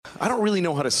I don't really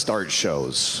know how to start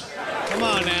shows. Come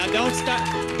on now,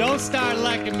 don't start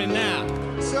liking me now.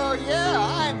 So yeah,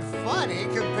 I'm funny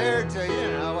compared to,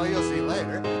 well, you'll see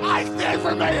later. I stand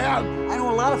for mayhem! I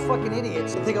know a lot of fucking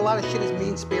idiots that think a lot of shit is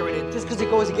mean-spirited just because it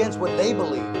goes against what they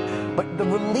believe. But the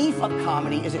relief of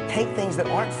comedy is it takes things that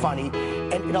aren't funny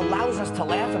and it allows us to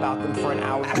laugh about them for an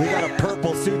hour. We got a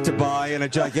purple suit to buy and a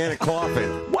gigantic coffin.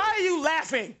 Why are you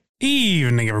laughing?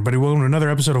 Evening, everybody. Welcome to another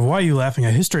episode of Why You Laughing, a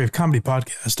History of Comedy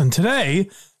podcast. And today,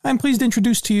 I'm pleased to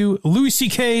introduce to you Louis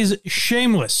C.K.'s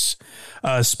Shameless,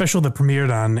 a special that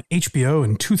premiered on HBO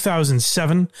in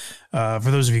 2007. For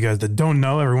those of you guys that don't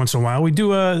know, every once in a while, we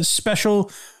do a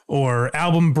special or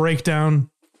album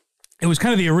breakdown. It was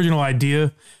kind of the original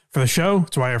idea for the show.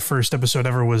 That's why our first episode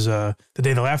ever was The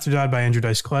Day the Laughter Died by Andrew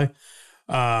Dice Clay.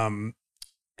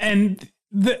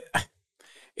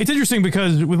 It's interesting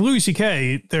because with Louis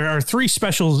C.K., there are three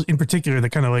specials in particular that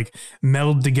kind of like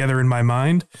meld together in my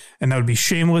mind. And that would be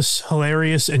Shameless,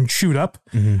 Hilarious, and Chewed Up,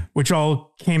 which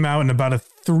all came out in about a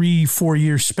 3-4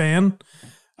 year span.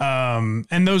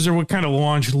 And those are what kind of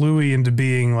launched Louis into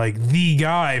being like the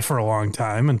guy for a long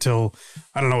time until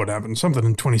I don't know what happened. Something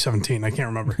in 2017. I can't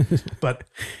remember.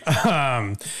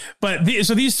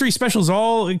 So these three specials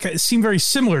all seem very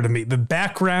similar to me. The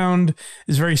background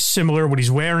is very similar. What he's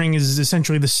wearing is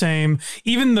essentially the same.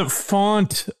 Even the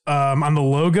font on the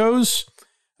logos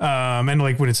and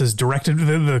like when it says directed,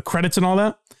 the credits and all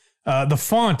that. The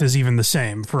font is even the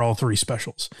same for all three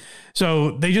specials.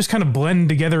 So they just kind of blend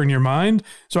together in your mind.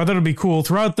 So I thought it'd be cool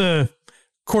throughout the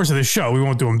course of the show. We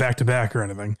won't do them back to back or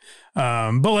anything.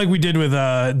 But like we did with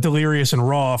Delirious and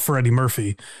Raw for Eddie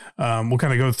Murphy, we'll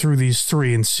kind of go through these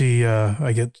three and see,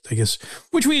 I guess,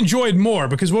 which we enjoyed more,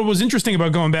 because what was interesting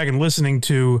about going back and listening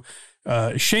to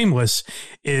Shameless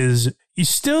is you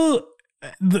still,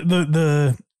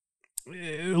 the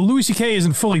Louis C.K.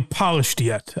 isn't fully polished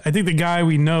yet. I think the guy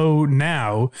we know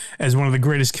now as one of the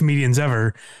greatest comedians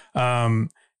ever,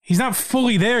 he's not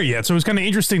fully there yet. So it was kind of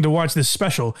interesting to watch this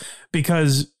special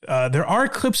because there are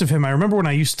clips of him. I remember when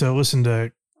I used to listen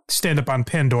to stand up on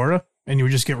Pandora and you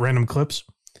would just get random clips.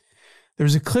 There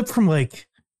was a clip from like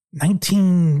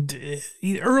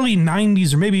early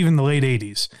 90s or maybe even the late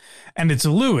 80s. And it's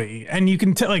Louis. And you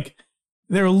can tell like,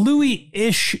 they're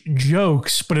Louis-ish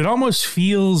jokes, but it almost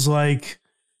feels like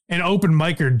an open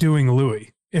micer doing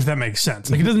Louis, if that makes sense.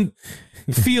 Like it doesn't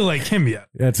feel like him yet.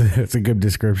 That's a good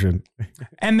description.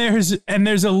 And there's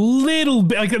a little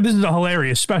bit, like this is a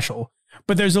hilarious special,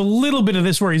 but there's a little bit of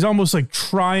this where he's almost like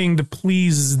trying to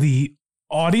please the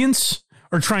audience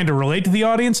or trying to relate to the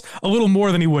audience a little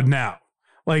more than he would now.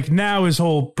 Like now his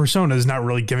whole persona is not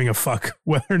really giving a fuck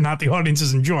whether or not the audience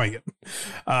is enjoying it.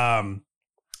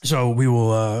 So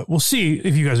we'll see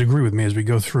if you guys agree with me as we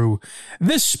go through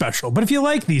this special. But if you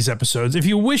like these episodes, if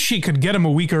you wish you could get them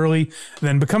a week early,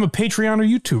 then become a Patreon or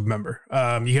YouTube member.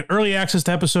 You get early access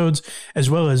to episodes as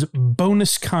well as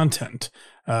bonus content.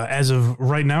 As of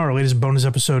right now, our latest bonus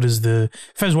episode is the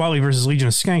Fez Whatley versus Legion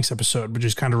of Skanks episode, which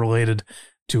is kind of related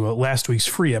to last week's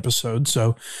free episode.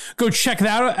 So go check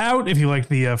that out if you like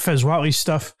the Fez Whatley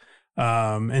stuff.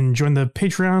 And join the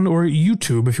Patreon or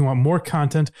YouTube if you want more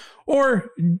content,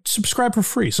 or subscribe for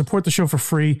free. Support the show for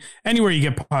free anywhere you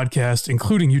get podcasts,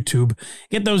 including YouTube.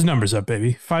 Get those numbers up,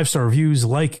 baby. 5-star reviews,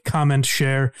 like, comment,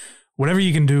 share, whatever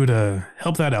you can do to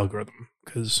help that algorithm,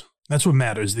 because that's what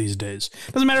matters these days.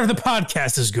 Doesn't matter if the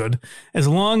podcast is good, as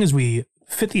long as we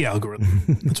fit the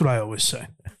algorithm. That's what I always say.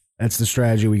 That's the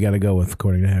strategy we got to go with,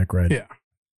 according to Hack Red. Yeah.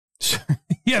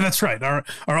 Yeah, that's right. Our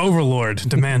overlord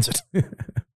demands it.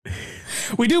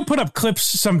 We do put up clips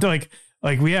something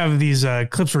like we have these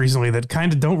clips recently that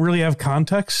kind of don't really have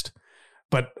context,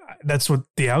 but that's what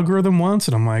the algorithm wants.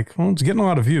 And I'm like, well, it's getting a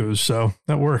lot of views, so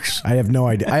that works. I have no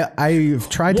idea. I've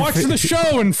tried to watch the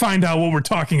show and find out what we're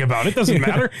talking about. It doesn't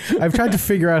matter. I've tried to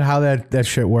figure out how that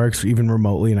shit works even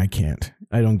remotely, and I can't.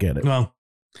 I don't get it. Well,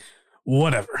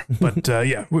 whatever. But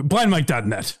yeah,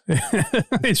 blindmike.net.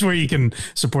 It's where you can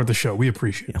support the show. We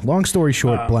appreciate it. Long story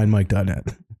short,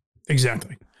 blindmike.net.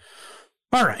 Exactly.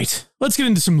 All right, let's get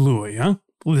into some Louis, huh?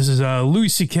 This is Louis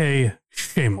C.K.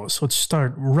 Shameless. Let's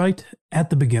start right at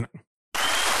the beginning.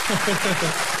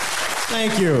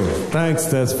 Thank you. Thanks.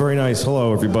 That's very nice.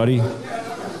 Hello, everybody.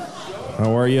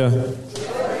 How are you?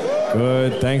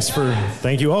 Good.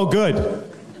 Thank you. Oh, good.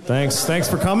 Thanks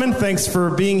for coming. Thanks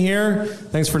for being here.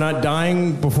 Thanks for not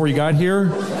dying before you got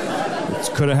here.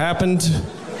 It could have happened.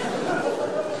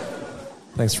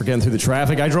 Thanks for getting through the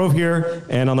traffic. I drove here,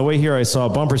 and on the way here, I saw a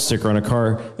bumper sticker on a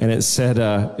car, and it said,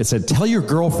 "Tell your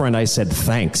girlfriend I said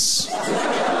thanks."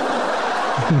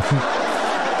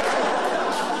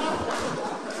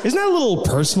 Isn't that a little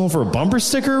personal for a bumper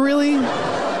sticker, really?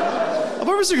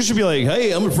 bumper sticker should be like,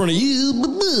 hey, I'm in front of you,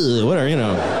 whatever, you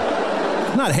know.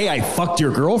 Not, hey, I fucked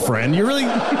your girlfriend. You really, you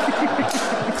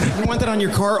want that on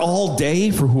your car all day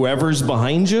for whoever's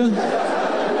behind you?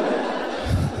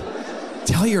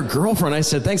 Tell your girlfriend I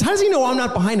said thanks. How does he know I'm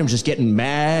not behind him? Just getting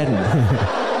mad and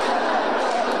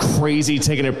crazy,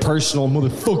 taking it personal,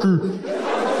 motherfucker.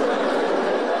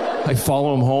 I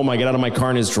follow him home. I get out of my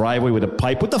car in his driveway with a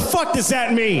pipe. What the fuck does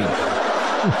that mean?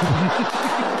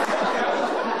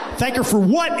 Thank her for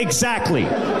what exactly?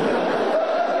 Wait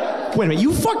a minute,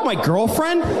 you fucked my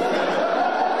girlfriend?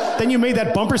 Then you made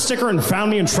that bumper sticker and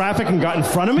found me in traffic and got in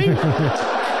front of me?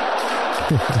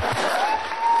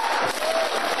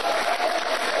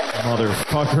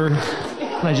 Motherfucker.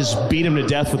 And I just beat him to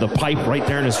death with a pipe right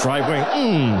there in his driveway.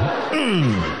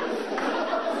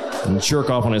 And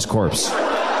jerk off on his corpse.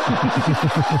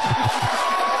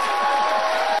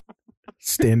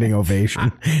 Standing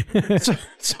ovation.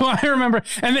 so I remember,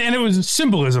 and it was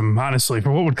symbolism, honestly,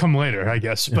 for what would come later, I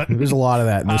guess. But there's a lot of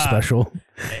that in this special.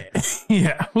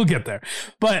 Yeah, we'll get there.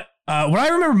 But what I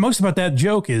remember most about that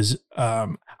joke is,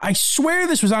 I swear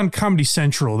this was on Comedy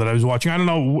Central that I was watching. I don't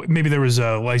know, maybe there was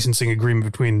a licensing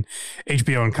agreement between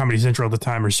HBO and Comedy Central at the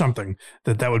time or something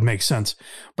that would make sense.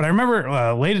 But I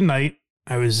remember late at night,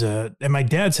 I was at my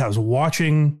dad's house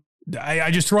watching. I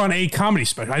just threw on a comedy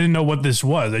special. I didn't know what this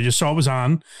was. I just saw it was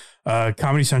on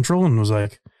Comedy Central and was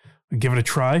like, give it a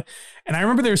try. And I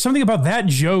remember there was something about that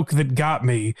joke that got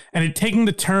me, and it taking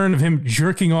the turn of him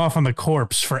jerking off on the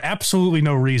corpse for absolutely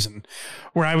no reason,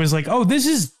 where I was like, oh, this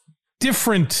is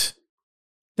different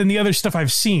than the other stuff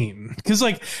I've seen. Because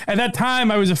like at that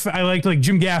time I liked like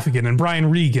Jim Gaffigan and Brian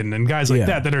Regan and guys like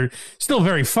that are still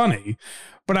very funny.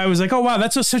 But I was like, oh, wow,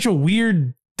 that's such a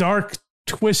weird, dark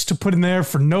twist to put in there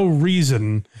for no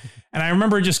reason. And I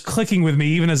remember just clicking with me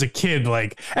even as a kid,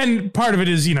 like, and part of it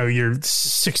is, you know, you're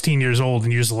 16 years old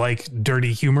and you just like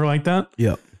dirty humor like that.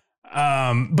 Yep.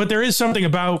 But there is something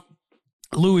about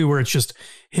Louis where it's just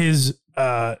his,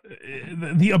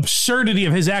 the absurdity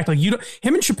of his act. Like him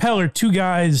and Chappelle are two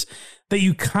guys that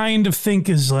you kind of think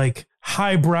is like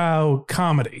highbrow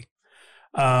comedy.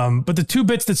 But the two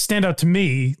bits that stand out to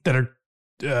me that are,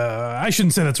 I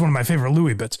shouldn't say that's one of my favorite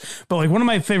Louis bits, but like one of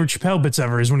my favorite Chappelle bits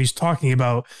ever is when he's talking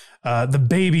about the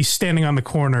baby standing on the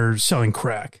corner selling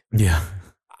crack. Yeah.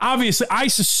 Obviously, I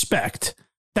suspect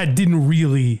that didn't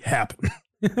really happen.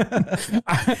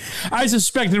 I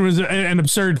suspect it was an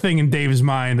absurd thing in Dave's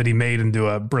mind that he made into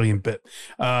a brilliant bit.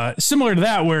 Similar to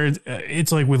that, where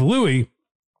it's like with Louis,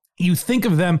 you think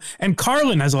of them, and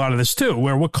Carlin has a lot of this too,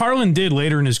 where what Carlin did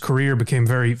later in his career became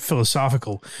very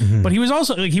philosophical, but he was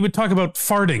also like, he would talk about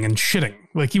farting and shitting.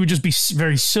 Like he would just be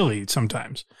very silly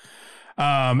sometimes.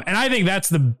 And I think that's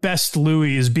the best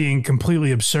Louis, is being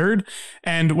completely absurd.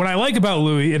 And what I like about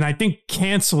Louis, and I think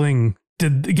getting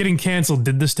canceled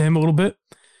did this to him a little bit,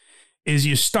 is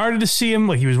you started to see him,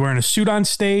 like he was wearing a suit on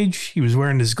stage. He was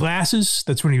wearing his glasses.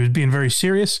 That's when he was being very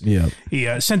serious. Yeah. He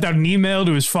sent out an email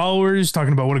to his followers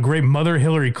talking about what a great mother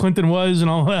Hillary Clinton was and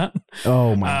all that.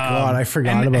 Oh my God. I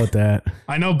forgot about that.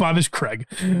 I know, bothers Craig,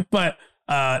 but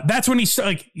that's when you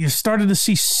started to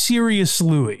see serious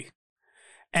Louis.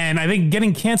 And I think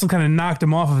getting canceled kind of knocked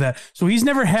him off of that. So he's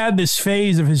never had this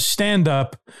phase of his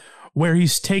stand-up where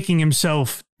he's taking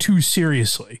himself too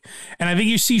seriously. And I think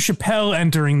you see Chappelle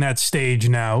entering that stage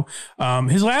now.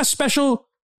 His last special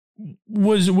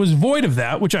was void of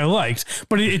that, which I liked,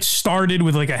 but it started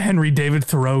with like a Henry David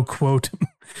Thoreau quote.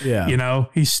 Yeah. You know,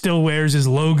 he still wears his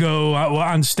logo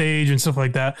on stage and stuff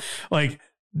like that. Like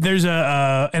there's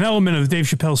an element of Dave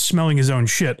Chappelle smelling his own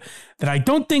shit that I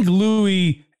don't think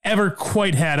Louis ever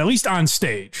quite had, at least on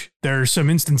stage. There are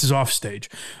some instances off stage,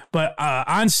 but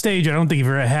on stage, I don't think he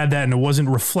ever had that, and it wasn't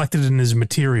reflected in his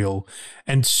material.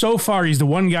 And so far, he's the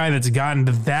one guy that's gotten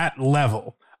to that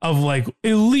level of like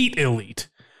elite.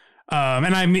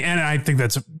 And I think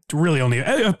that's really only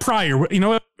a prior. You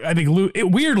know, I think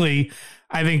weirdly,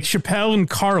 I think Chappelle and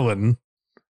Carlin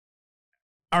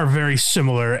are very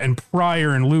similar, and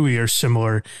Pryor and Louis are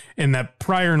similar in that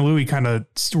Pryor and Louis kind of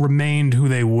remained who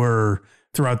they were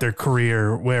throughout their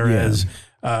career, whereas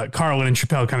Carlin and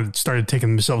Chappelle kind of started taking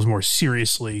themselves more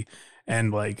seriously,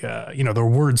 and like their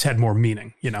words had more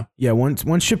meaning. You know, yeah. Once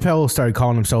Chappelle started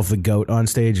calling himself the GOAT on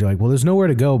stage, you're like, well, there's nowhere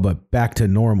to go but back to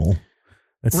normal.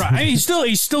 That's right. I mean,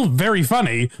 he's still very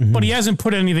funny, but he hasn't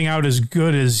put anything out as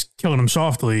good as Killing Him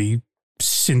Softly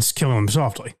since Killing Him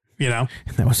Softly. You know,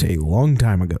 that was a long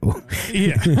time ago.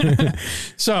 Yeah.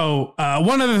 So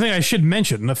one other thing I should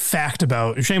mention, a fact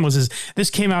about Shameless, is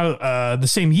this came out the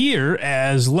same year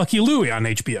as Lucky Louie on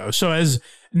HBO. So as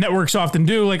networks often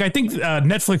do, like I think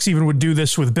Netflix even would do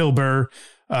this with Bill Burr.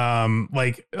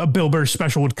 Like a Bill Burr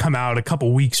special would come out a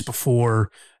couple weeks before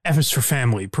F is for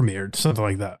Family premiered, something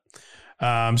like that.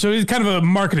 So it's kind of a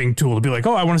marketing tool to be like,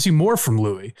 oh, I want to see more from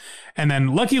Louis. And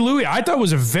then Lucky Louie, I thought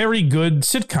was a very good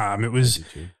sitcom. It was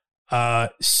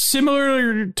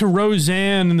similar to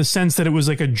Roseanne in the sense that it was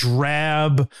like a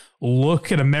drab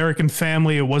look at American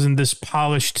Family. It wasn't this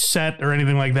polished set or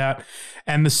anything like that.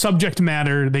 And the subject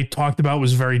matter they talked about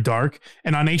was very dark.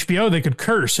 And on HBO, they could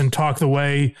curse and talk the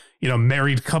way,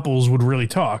 married couples would really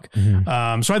talk.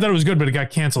 Mm-hmm. So I thought it was good, but it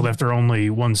got canceled after only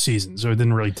one season. So it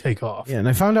didn't really take off. Yeah, and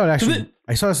I found out actually,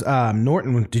 I saw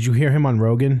Norton. Did you hear him on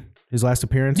Rogan? His last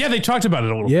appearance? Yeah, they talked about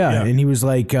it a little bit. Yeah, and he was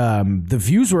like, the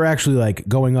views were actually like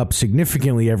going up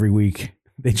significantly every week.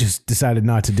 They just decided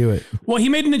not to do it. Well, he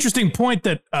made an interesting point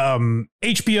that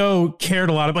HBO cared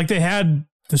a lot of, like they had,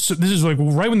 this is like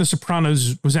right when The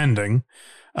Sopranos was ending.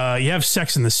 You have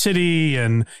Sex in the City,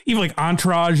 and even like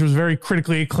Entourage was very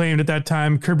critically acclaimed at that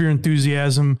time. Curb Your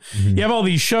Enthusiasm. Mm-hmm. You have all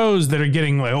these shows that are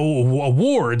getting like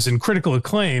awards and critical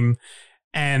acclaim,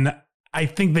 and I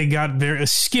think they got very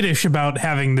skittish about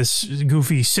having this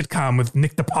goofy sitcom with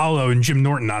Nick DiPaolo and Jim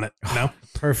Norton on it.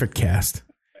 Perfect cast.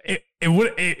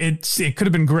 It could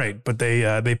have been great, but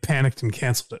they panicked and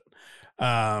canceled it.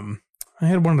 I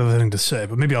had one other thing to say,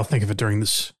 but maybe I'll think of it during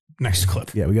this next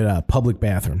clip. Yeah, we got a public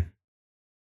bathroom.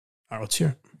 All right, let's hear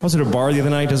it. I was at a bar the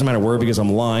other night. Doesn't matter where because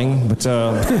I'm lying. But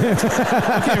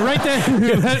okay, right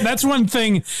there. That's one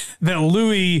thing that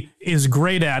Louis is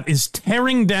great at, is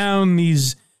tearing down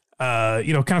these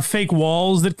kind of fake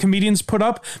walls that comedians put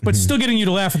up, but still getting you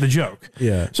to laugh at the joke.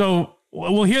 Yeah. So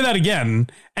we'll hear that again,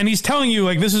 and he's telling you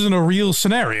like this isn't a real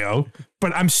scenario,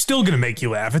 but I'm still going to make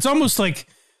you laugh. It's almost like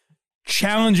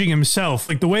challenging himself,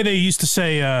 like the way they used to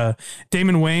say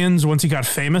Damon Wayans, once he got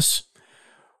famous,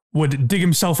 would dig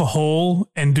himself a hole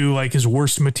and do like his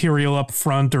worst material up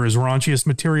front or his raunchiest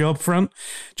material up front,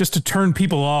 just to turn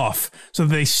people off so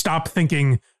that they stop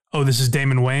thinking, oh, this is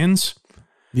Damon Wayans.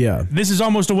 Yeah. This is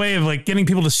almost a way of like getting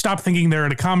people to stop thinking they're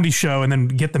at a comedy show and then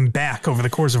get them back over the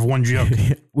course of one joke.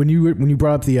 When you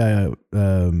brought up the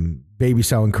baby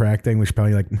selling crack thing, which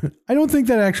probably like, I don't think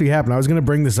that actually happened. I was going to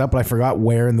bring this up, but I forgot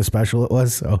where in the special it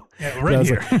was. So yeah, right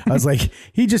here. I was like,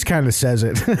 he just kind of says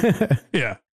it.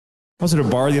 Yeah. I was at a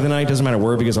bar the other night. Doesn't matter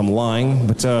where because I'm lying.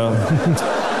 But I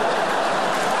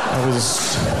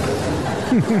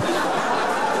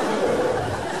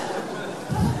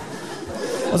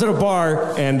was at a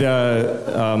bar, and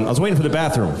I was waiting for the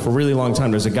bathroom for a really long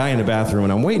time. There's a guy in the bathroom,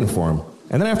 and I'm waiting for him.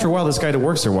 And then after a while, this guy that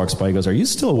works there walks by. He goes, "Are you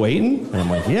still waiting?" And I'm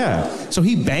like, "Yeah." So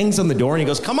he bangs on the door, and he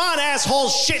goes, "Come on, asshole,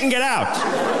 shit and get out."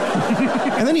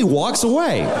 And then he walks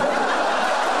away.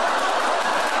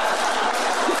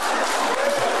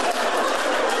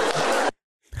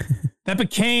 That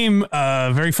became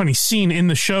a very funny scene in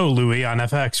the show, Louis, on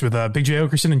FX with Big J.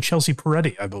 Okerson and Chelsea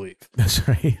Peretti, I believe. That's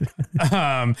right.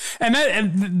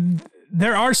 And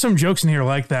there are some jokes in here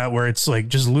like that where it's like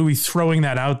just Louis throwing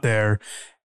that out there.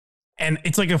 And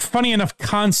it's like a funny enough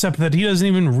concept that he doesn't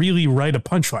even really write a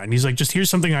punchline. He's like, just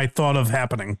here's something I thought of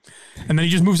happening. And then he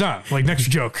just moves on, like next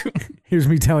joke. Here's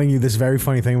me telling you this very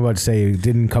funny thing about say it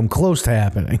didn't come close to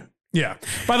happening. Yeah.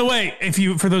 By the way,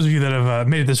 for those of you that have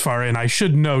made it this far in, I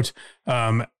should note,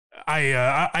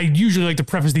 I usually like to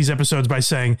preface these episodes by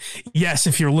saying, yes,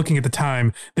 if you're looking at the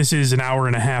time, this is an hour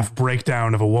and a half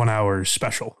breakdown of a 1 hour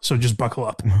special. So just buckle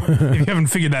up if you haven't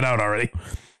figured that out already.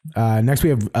 Next, we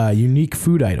have a unique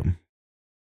food item.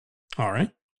 All right.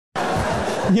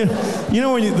 You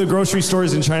know when the grocery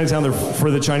stores in Chinatown, they're for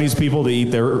the Chinese people to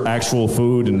eat their actual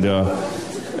food, and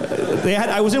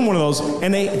I was in one of those,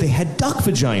 and they had duck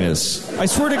vaginas. I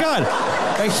swear to God,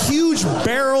 a huge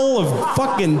barrel of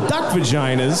fucking duck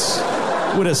vaginas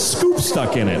with a scoop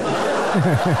stuck in it.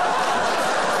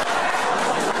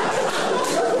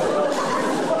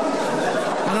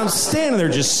 And I'm standing there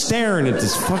just staring at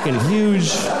this fucking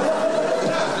huge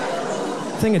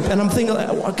thing, and I'm thinking,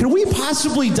 can we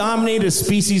possibly dominate a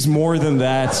species more than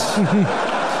that?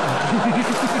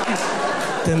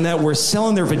 Than that we're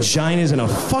selling their vaginas in a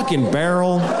fucking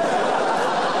barrel.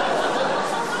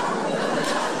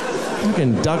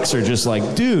 Fucking ducks are just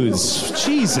like, dudes,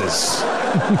 Jesus.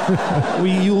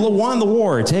 You won the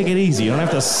war, take it easy. You don't have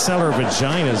to sell our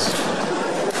vaginas.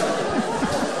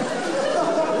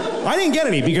 I didn't get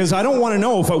any because I don't want to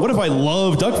know what if I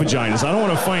love duck vaginas? I don't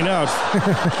want to find out.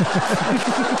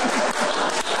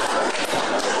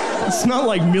 It's not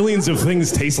like millions of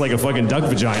things taste like a fucking duck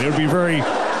vagina. It would be very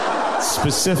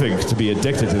specific to be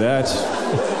addicted to that.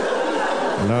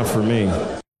 Not for me.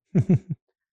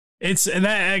 It's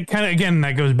that kind of, again,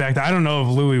 that goes back to, I don't know if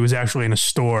Louis was actually in a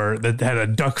store that had a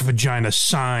duck vagina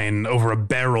sign over a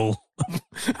barrel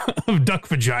of duck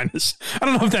vaginas. I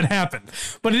don't know if that happened,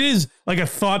 but it is like a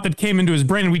thought that came into his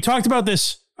brain. And we talked about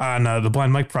this on the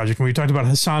Blind Mike Project when we talked about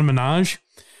Hassan Minhaj,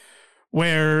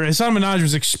 where Hassan Minhaj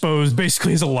was exposed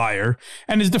basically as a liar.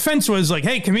 And his defense was like,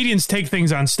 hey, comedians take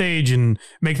things on stage and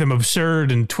make them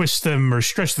absurd and twist them or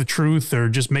stretch the truth or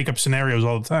just make up scenarios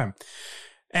all the time.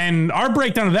 And our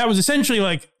breakdown of that was essentially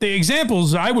like the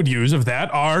examples I would use of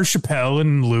that are Chappelle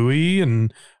and Louis.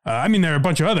 And I mean, there are a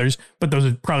bunch of others, but those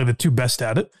are probably the two best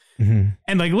at it. Mm-hmm.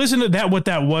 And like, listen to that, what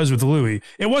that was with Louis.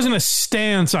 It wasn't a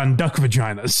stance on duck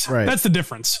vaginas. Right. That's the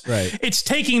difference. Right. It's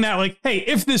taking that like, hey,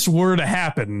 if this were to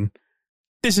happen,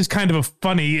 this is kind of a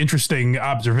funny, interesting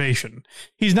observation.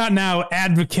 He's not now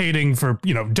advocating for,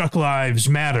 Duck Lives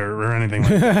Matter or anything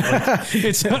like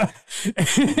that.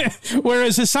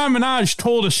 Whereas Hassan Minhaj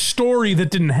told a story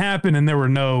that didn't happen and there were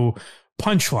no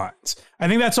punchlines. I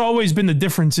think that's always been the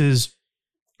difference is,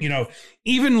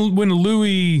 even when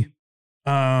Louis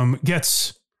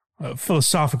gets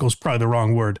philosophical is probably the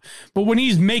wrong word, but when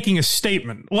he's making a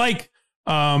statement like,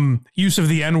 use of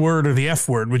the N-word or the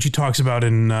F-word, which he talks about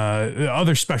in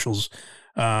other specials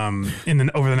over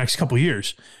the next couple of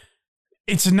years.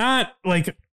 It's not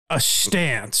like a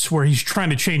stance where he's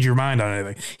trying to change your mind on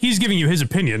anything. He's giving you his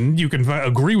opinion. You can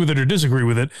agree with it or disagree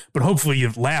with it, but hopefully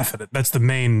you laugh at it. That's the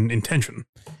main intention.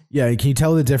 Yeah, can you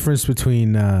tell the difference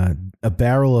between a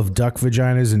barrel of duck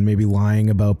vaginas and maybe lying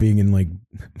about being in like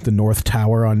the North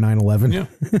Tower on 9/11? Yeah,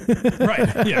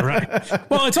 right. Yeah, right.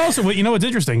 Well, it's also what's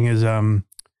interesting is a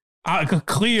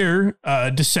clear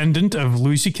descendant of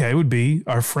Louis C.K. would be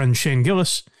our friend Shane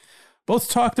Gillis. Both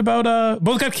talked about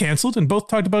both got canceled and both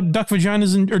talked about duck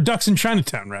vaginas or ducks in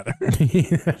Chinatown rather.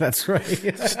 That's right.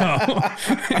 So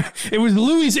it was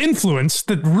Louis' influence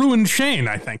that ruined Shane,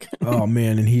 I think. Oh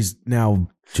man, and he's now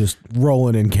just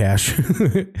rolling in cash.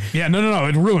 Yeah, no,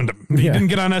 it ruined him. He didn't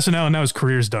get on SNL and now his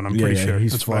career's done. I'm pretty sure.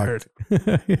 He's That's fucked. what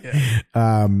I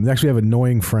heard. Next we have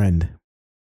Annoying Friend.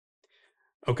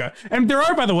 Okay. And there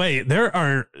are, by the way,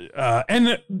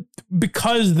 and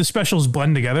because the specials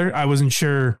blend together, I wasn't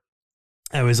sure.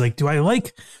 I was like, do I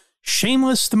like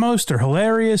Shameless the most or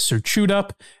Hilarious or Chewed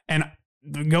Up? And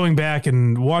going back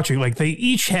and watching, like they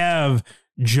each have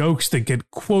jokes that get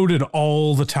quoted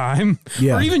all the time,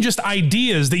 or even just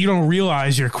ideas that you don't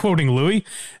realize you're quoting Louis.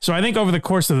 So I think over the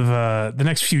course of the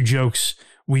next few jokes,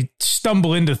 we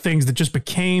stumble into things that just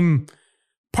became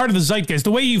part of the zeitgeist.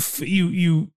 The way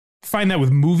you find that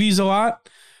with movies a lot.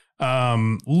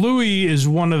 Louis is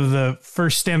one of the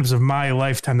first stand-ups of my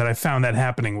lifetime that I found that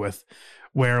happening with,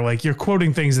 where like you're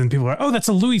quoting things and people are, oh, that's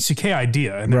a Louis C.K.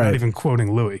 idea. And they're not even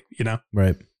quoting Louis,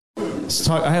 Right.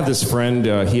 I have this friend,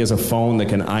 he has a phone that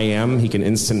can IM, he can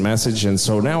instant message, and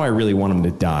so now I really want him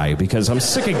to die because I'm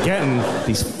sick of getting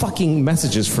these fucking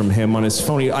messages from him on his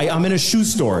phone. I'm in a shoe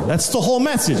store. That's the whole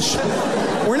message.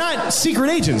 We're not secret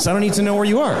agents. I don't need to know where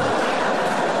you are.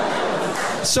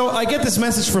 So I get this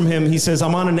message from him. He says,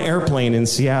 I'm on an airplane in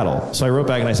Seattle. So I wrote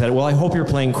back and I said, well, I hope your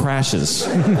plane crashes.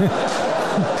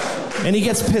 And he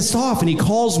gets pissed off and he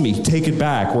calls me, take it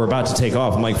back. We're about to take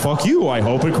off. I'm like, fuck you. I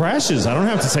hope it crashes. I don't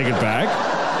have to take it back.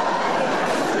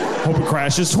 Hope it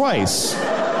crashes twice.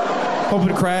 Hope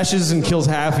it crashes and kills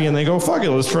Haffy and they go, fuck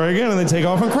it, let's try again. And they take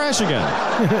off and crash again.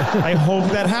 I hope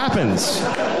that happens.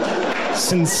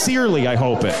 Sincerely, I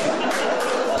hope it.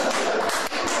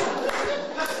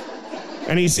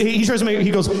 And he tries to make, he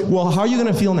goes, well, how are you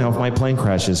going to feel now if my plane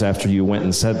crashes after you went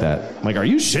and said that? I'm like, are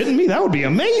you shitting me? That would be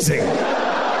amazing.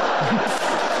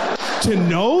 To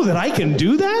know that I can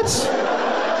do that?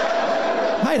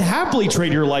 I'd happily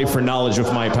trade your life for knowledge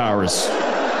of my powers.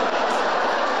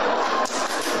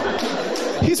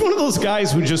 He's one of those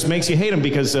guys who just makes you hate him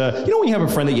because, when you have a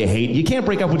friend that you hate, you can't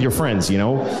break up with your friends, He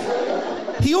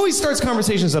always starts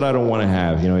conversations that I don't want to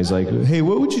have. He's like, hey,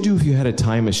 what would you do if you had a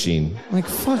time machine? I'm like,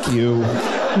 fuck you.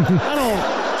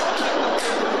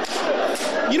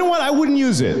 You know what? I wouldn't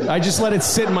use it. I just let it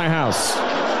sit in my house.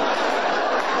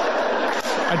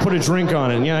 I'd put a drink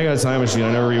on it. And I got a time machine.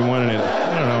 I never even wanted it.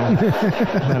 I don't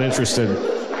know. Not interested.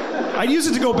 I'd use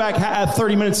it to go back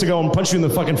 30 minutes ago and punch you in the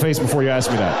fucking face before you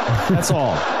ask me that. That's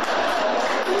all.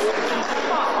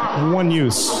 One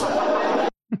use.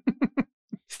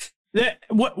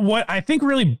 What I think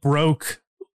really broke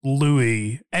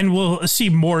Louis, and we'll see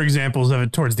more examples of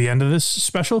it towards the end of this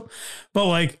special, but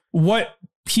like what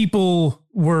people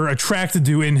were attracted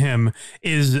to in him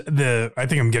is I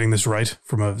think I'm getting this right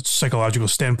from a psychological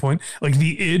standpoint, like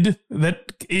the id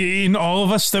that in all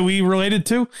of us that we related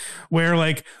to, where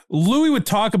like Louis would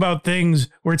talk about things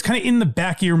where it's kind of in the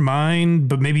back of your mind,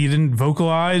 but maybe you didn't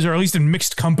vocalize, or at least in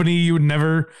mixed company, you would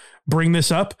never bring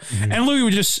this up. Mm-hmm. And Louis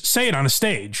would just say it on a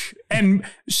stage and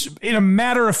in a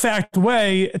matter of fact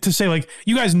way to say like,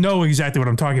 you guys know exactly what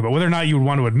I'm talking about, whether or not you would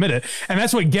want to admit it. And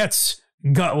that's what gets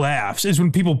gut laughs, is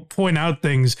when people point out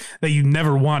things that you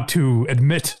never want to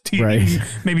admit to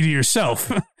maybe to yourself,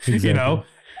 exactly. You know,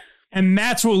 and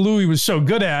that's what Louis was so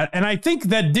good at. And I think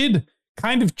that did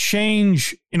kind of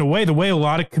change in a way the way a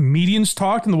lot of comedians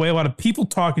talk and the way a lot of people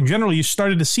talk in general. You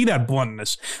started to see that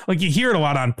bluntness, like you hear it a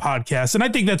lot on podcasts. And I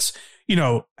think that's, you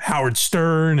know, Howard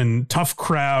Stern and Tough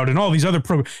Crowd and all these other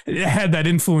programs had that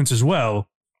influence as well.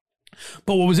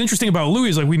 But what was interesting about Louis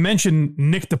is, like, we mentioned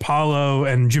Nick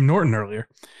DiPaolo and Jim Norton earlier.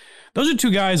 Those are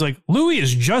two guys, like, Louis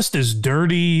is just as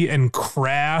dirty and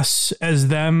crass as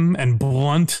them and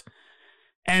blunt.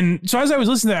 And so as I was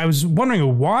listening to that, I was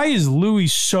wondering, why is Louis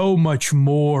so much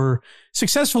more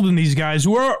successful than these guys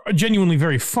who are genuinely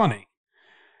very funny?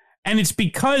 And it's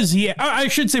because I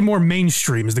should say more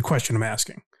mainstream is the question I'm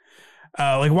asking.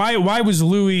 Like, why was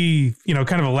Louis, you know,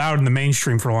 kind of allowed in the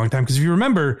mainstream for a long time? Because if you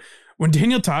remember, when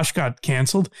Daniel Tosh got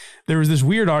canceled, there was this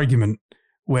weird argument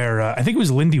where I think it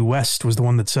was Lindy West was the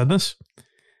one that said this,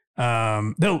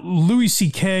 that Louis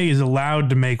C.K. is allowed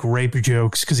to make rape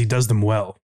jokes because he does them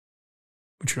well.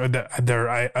 Which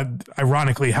they're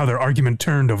ironically how their argument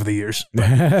turned over the years.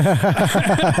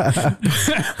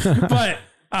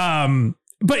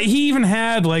 But he even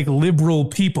had like liberal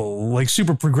people, like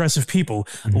super progressive people,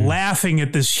 laughing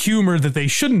at this humor that they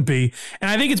shouldn't be. And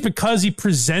I think it's because he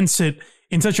presents it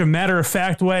in such a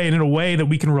matter-of-fact way and in a way that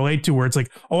we can relate to, where it's like,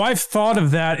 oh, I've thought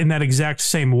of that in that exact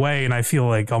same way, and I feel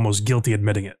like almost guilty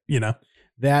admitting it, you know?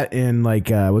 That and like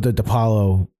with the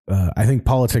DiPaolo, I think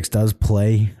politics does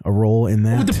play a role in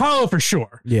that. With DiPaolo, for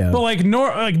sure. Yeah. But like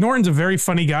Norton's a very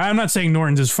funny guy. I'm not saying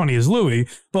Norton's as funny as Louis,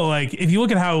 but like if you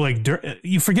look at how like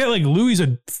you forget like Louis is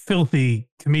a filthy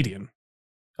comedian.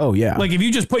 Oh yeah. Like if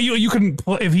you just put you couldn't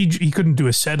if he couldn't do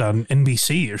a set on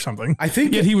NBC or something. I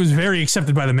think yet he was very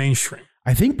accepted by the mainstream.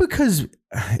 I think because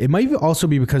it might also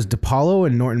be because DiPaolo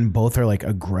and Norton both are like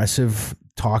aggressive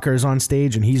talkers on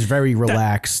stage, and he's very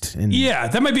relaxed. Yeah,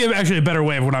 that might be actually a better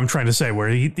way of what I'm trying to say,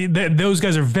 where those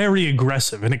guys are very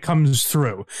aggressive and it comes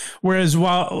through. Whereas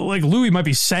while like Louis might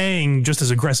be saying just as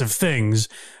aggressive things,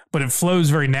 but it flows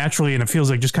very naturally and it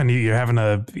feels like just kind of you're having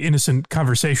a innocent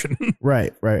conversation.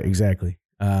 Right, exactly.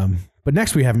 But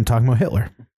next we have him talking about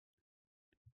Hitler.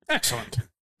 Excellent.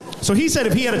 So he said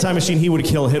if he had a time machine, he would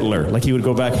kill Hitler. Like he would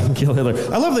go back and kill Hitler.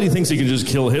 I love that he thinks he can just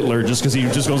kill Hitler just because he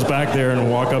just goes back there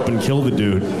and walk up and kill the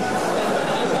dude. And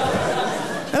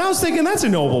I was thinking that's a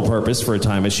noble purpose for a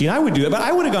time machine. I would do that, but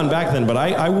I would have gone back then, but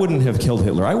I wouldn't have killed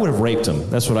Hitler. I would have raped him.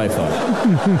 That's what I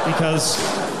thought. Because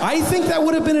I think that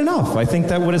would have been enough. I think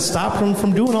that would have stopped him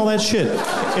from doing all that shit.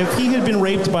 If he had been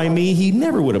raped by me, he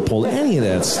never would have pulled any of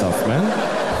that stuff,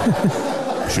 man.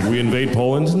 Should we invade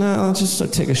Poland? No, I'll just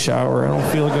take a shower. I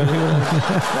don't feel good here.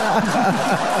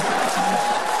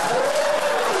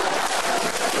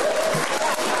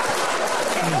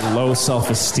 Low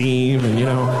self-esteem, and you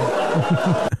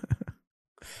know.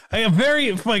 A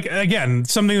very, like, again,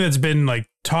 something that's been like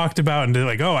talked about and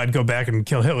like, oh, I'd go back and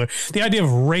kill Hitler. The idea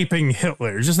of raping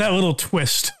Hitler, just that little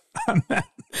twist on that.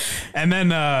 And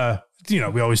then, you know,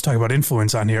 we always talk about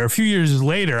influence on here. A few years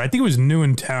later, I think it was New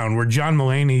in Town, where John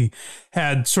Mulaney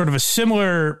had sort of a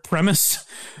similar premise,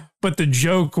 but the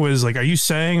joke was like, are you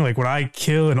saying like when I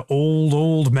kill an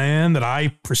old man that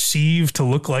I perceive to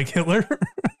look like Hitler?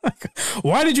 Like,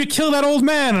 why did you kill that old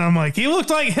man? And I'm like, he looked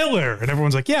like Hitler. And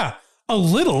everyone's like, yeah, a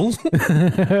little.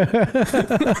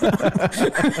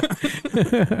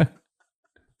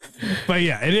 But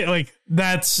yeah, like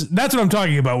that's what I'm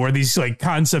talking about, where these like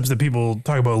concepts that people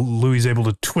talk about, Louis is able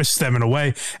to twist them in a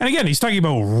way. And again, he's talking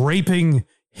about raping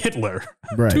Hitler.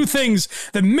 Right. Two things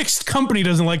that mixed company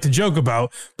doesn't like to joke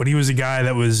about, but he was a guy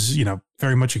that was, you know,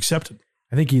 very much accepted.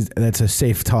 I think that's a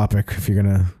safe topic if you're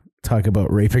going to talk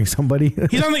about raping somebody.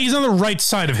 He's on the right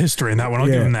side of history in that one. I'll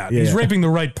give him that. He's raping the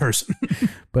right person.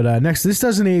 But next, this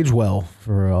doesn't age well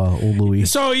for old Louis.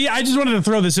 So yeah, I just wanted to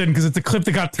throw this in because it's a clip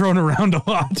that got thrown around a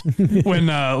lot when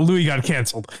Louis got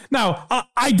canceled. Now,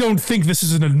 I don't think this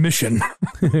is an admission.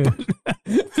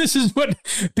 This is what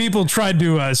people tried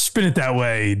to spin it that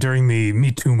way during the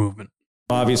Me Too movement.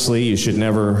 Obviously, you should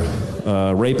never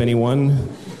rape anyone.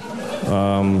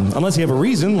 Unless you have a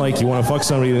reason, like you want to fuck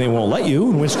somebody and they won't let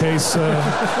you, in which case,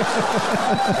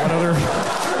 what other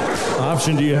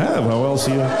option do you have? How else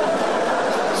do you...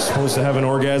 supposed to have an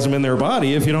orgasm in their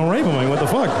body if you don't rape them. I mean, what the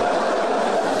fuck?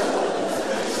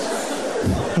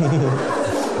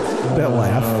 That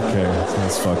laugh. Okay,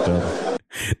 that's fucked up.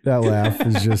 That laugh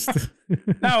is just.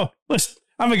 Now, listen,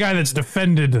 I'm a guy that's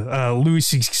defended Louis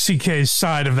C.K.'s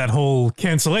side of that whole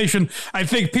cancellation. I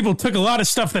think people took a lot of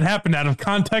stuff that happened out of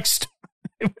context.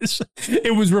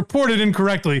 It was reported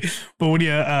incorrectly, but when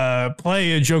you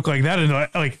play a joke like that, and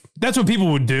like that's what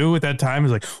people would do at that time,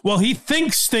 is like, well, he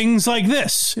thinks things like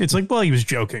this. It's like, well, he was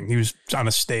joking. He was on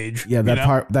a stage. Yeah, that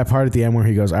part at the end where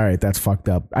he goes, "All right, that's fucked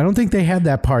up." I don't think they had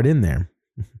that part in there.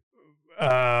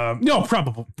 No,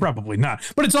 probably not.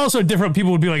 But it's also different.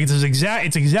 People would be like, it's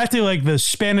exactly like the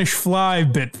Spanish Fly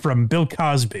bit from Bill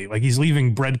Cosby. Like he's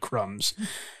leaving breadcrumbs.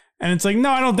 And it's like, no,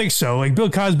 I don't think so. Like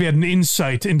Bill Cosby had an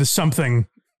insight into something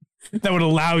that would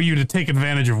allow you to take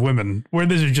advantage of women, where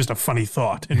this is just a funny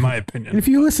thought, in my opinion. And if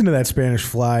you listen to that Spanish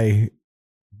Fly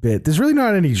bit, there's really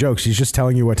not any jokes. He's just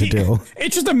telling you what to do.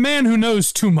 It's just a man who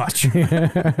knows too much.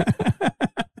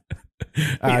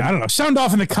 I don't know. Sound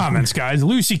off in the comments, guys.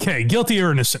 Louis C.K., guilty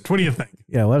or innocent? What do you think?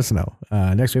 Yeah, let us know.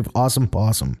 Next we have Awesome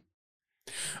Possum.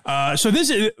 So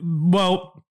this is,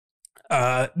 well...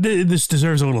 this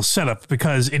deserves a little setup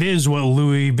because it is what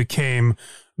Louis became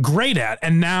great at.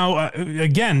 And now,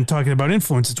 again, talking about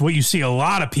influence, it's what you see a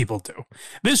lot of people do.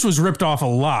 This was ripped off a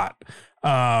lot.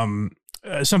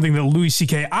 Something that Louis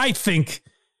C.K., I think,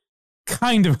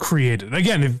 kind of created.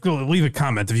 Again, leave a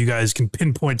comment if you guys can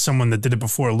pinpoint someone that did it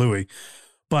before Louis.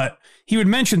 But he would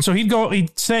mention, so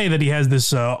he'd say that he has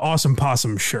this Awesome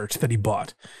Possum shirt that he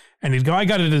bought. And he'd go, I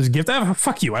got it as a gift.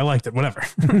 Fuck you. I liked it. Whatever.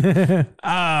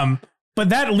 But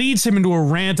that leads him into a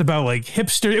rant about like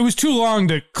hipster. It was too long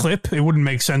to clip. It wouldn't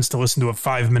make sense to listen to a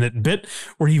 5-minute bit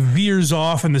where he veers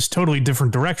off in this totally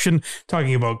different direction,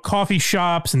 talking about coffee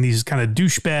shops and these kind of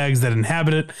douchebags that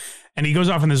inhabit it. And he goes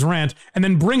off in this rant and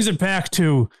then brings it back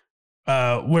to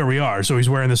where we are. So he's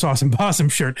wearing this Awesome Possum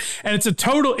shirt, and it's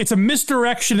a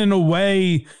misdirection in a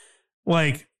way.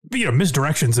 Like, you know,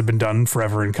 misdirections have been done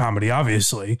forever in comedy,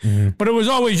 obviously, but it was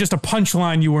always just a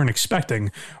punchline you weren't expecting,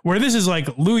 where this is like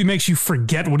Louis makes you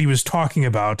forget what he was talking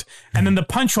about. And then the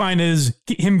punchline is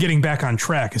him getting back on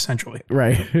track, essentially.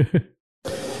 Right.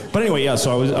 But anyway, yeah,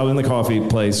 so I was in the coffee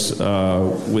place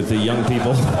with the young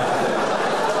people.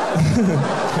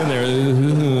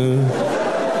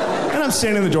 And I'm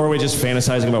standing in the doorway just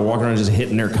fantasizing about walking around just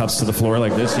hitting their cups to the floor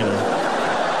like this, you know.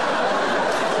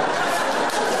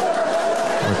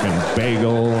 Fucking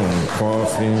bagel and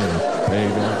coffee and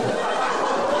bagel.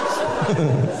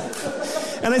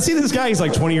 And I see this guy, he's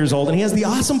like 20 years old, and he has the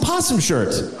Awesome Possum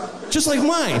shirt, just like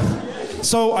mine.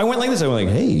 So I went like this, I went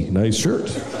like, hey, nice shirt.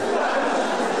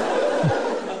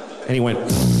 And he went,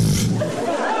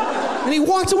 and he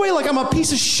walked away like I'm a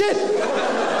piece of shit.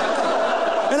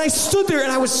 And I stood there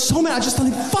and I was so mad, I just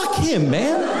thought, fuck him,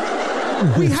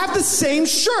 man. We have the same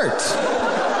shirt.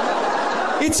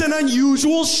 It's an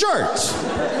unusual shirt.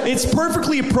 It's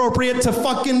perfectly appropriate to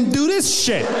fucking do this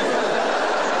shit.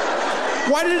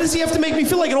 Why does he have to make me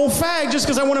feel like an old fag just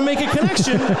because I want to make a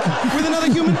connection with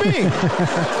another human being?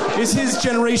 Is his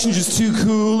generation just too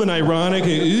cool and ironic?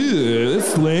 Ew,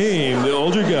 that's lame. The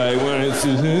older guy wanted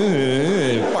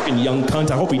to... fucking young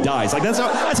cunt. I hope he dies. Like, that's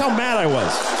how mad I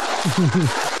was.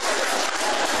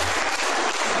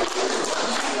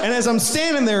 And as I'm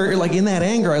standing there, like in that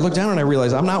anger, I look down and I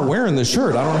realize I'm not wearing this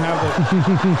shirt. I don't have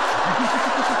the...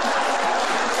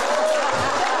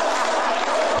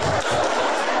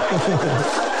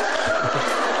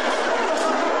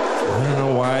 I don't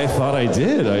know why I thought I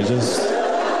did. I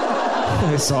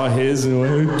saw his and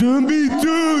went, don't be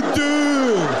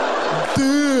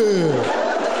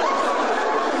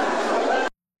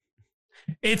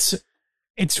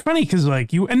It's funny because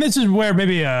like you, and this is where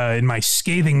maybe in my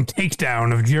scathing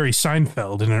takedown of Jerry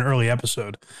Seinfeld in an early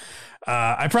episode,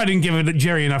 I probably didn't give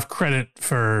Jerry enough credit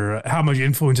for how much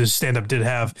influence his stand-up did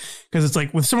have, because it's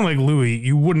like with someone like Louis,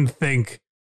 you wouldn't think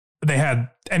they had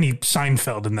any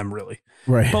Seinfeld in them really.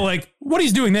 Right. But like what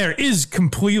he's doing there is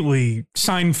completely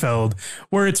Seinfeld,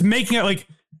 where it's making it like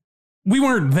we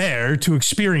weren't there to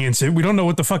experience it. We don't know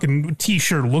what the fucking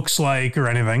t-shirt looks like or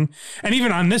anything. And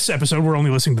even on this episode, we're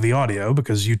only listening to the audio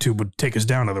because YouTube would take us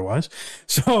down otherwise.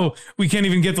 So we can't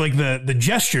even get like the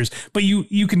gestures, but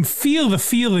you can feel the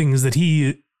feelings that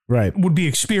he would be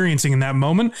experiencing in that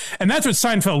moment. And that's what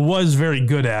Seinfeld was very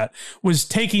good at, was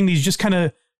taking these just kind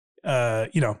of,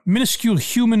 minuscule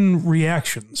human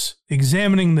reactions,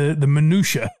 examining the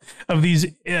minutia of these,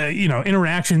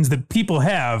 interactions that people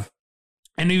have,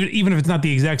 And even if it's not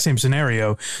the exact same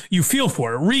scenario, you feel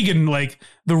for it. Regan, like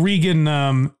the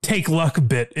Regan take luck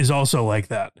bit is also like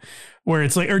that, where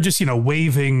it's like, or just,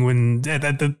 waving when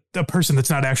at the person that's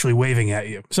not actually waving at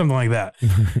you, something like that.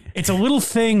 It's a little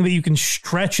thing that you can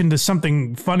stretch into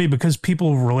something funny because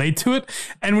people relate to it.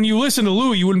 And when you listen to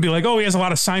Louis, you wouldn't be like, oh, he has a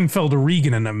lot of Seinfeld or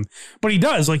Regan in him, but he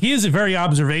does. Like, he is very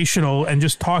observational and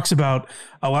just talks about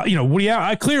a lot. Woody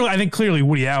Allen. I think clearly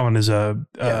Woody Allen is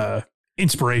a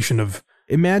inspiration of.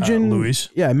 Imagine Louis.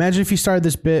 Yeah, imagine if you started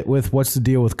this bit with what's the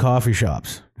deal with coffee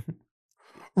shops.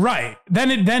 Right.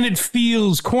 Then it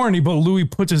feels corny, but Louis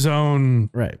puts his own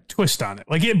twist on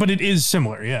it. But it is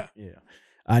similar, yeah.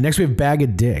 Yeah. Next we have Bag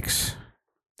of Dicks.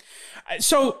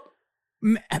 So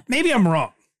maybe I'm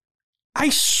wrong. I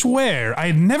swear I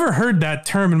had never heard that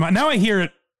term now I hear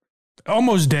it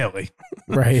almost daily.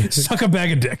 Right. Suck a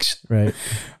bag of dicks. Right.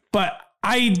 But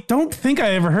I don't think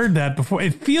I ever heard that before.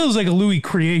 It feels like a Louis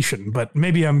creation, but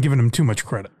maybe I'm giving him too much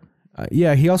credit.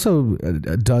 Yeah, he also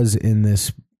does in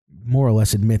this more or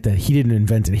less admit that he didn't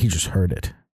invent it. He just heard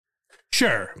it.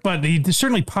 Sure, but he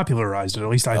certainly popularized it. At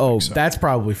least I think so. That's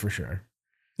probably for sure.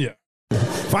 Yeah.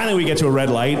 Finally, we get to a red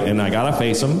light, and I gotta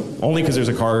face him. Only because there's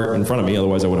a car in front of me.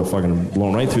 Otherwise, I would have fucking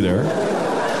blown right through there.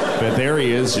 But there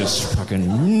he is, just fucking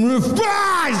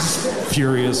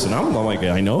furious. And I'm like,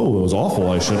 I know, it was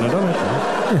awful. I shouldn't have done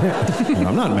it. And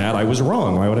I'm not mad. I was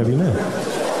wrong. Why would I be mad?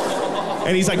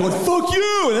 And he's like, going, fuck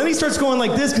you. And then he starts going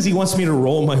like this because he wants me to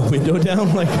roll my window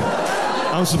down. Like,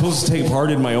 I'm supposed to take part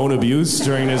in my own abuse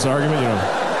during this argument.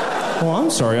 Well,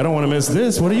 I'm sorry. I don't want to miss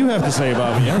this. What do you have to say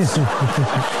about me? Yes.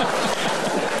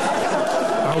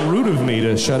 How rude of me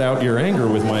to shut out your anger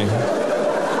with my...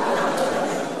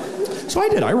 So I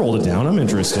did. I rolled it down. I'm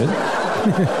interested.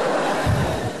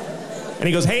 And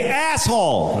he goes, hey,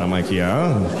 asshole. And I'm like,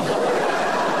 yeah.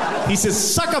 He says,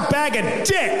 suck a bag of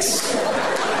dicks.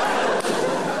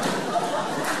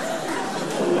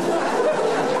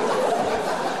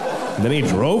 And then he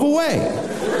drove away.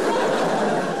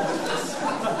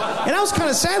 And I was kind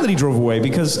of sad that he drove away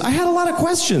because I had a lot of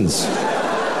questions.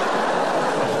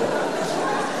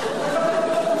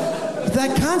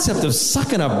 That concept of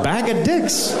sucking a bag of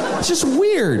dicks, it's just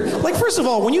weird. Like, first of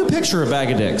all, when you picture a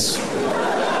bag of dicks,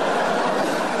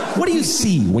 what do you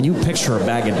see when you picture a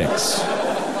bag of dicks?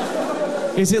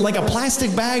 Is it like a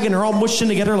plastic bag and they're all mushed in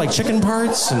together like chicken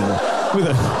parts and with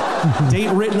a date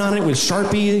written on it with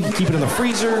Sharpie, keep it in the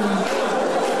freezer?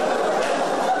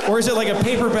 Or is it like a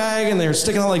paper bag and they're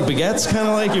sticking out like baguettes, kind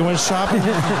of like you went shopping?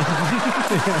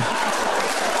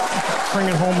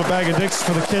 Bringing home a bag of dicks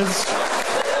for the kids?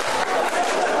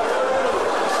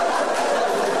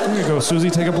 Here you go, Susie,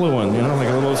 take a blue one, like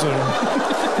a little...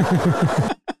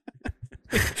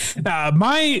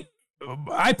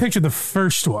 I pictured the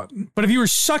first one, but if you were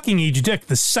sucking each dick,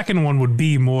 the second one would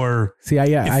be more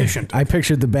efficient. I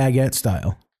pictured the baguette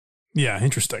style. Yeah,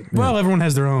 interesting. Yeah. Well, everyone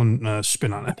has their own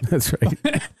spin on it. That's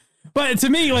right. But to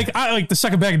me, I like the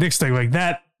suck a bag of dicks thing. Like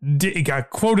that, it got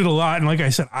quoted a lot, and like I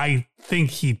said, I think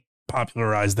he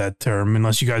popularized that term.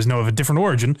 Unless you guys know of a different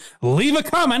origin, leave a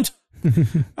comment.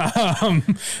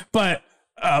 But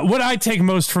what I take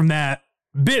most from that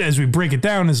bit as we break it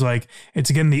down is like, it's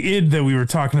again the id that we were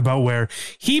talking about, where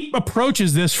he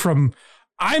approaches this from,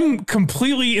 I'm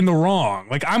completely in the wrong.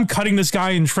 Like, I'm cutting this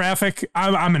guy in traffic.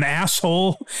 I'm an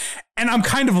asshole. And I'm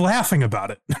kind of laughing about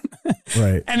it.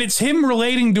 Right. And it's him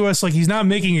relating to us. Like, he's not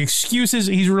making excuses.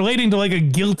 He's relating to like a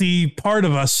guilty part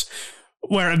of us,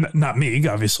 where, not me,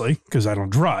 obviously, because I don't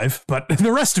drive, but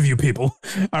the rest of you people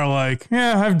are like,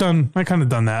 yeah, I kind of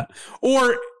done that.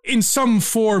 Or in some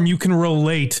form, you can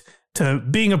relate to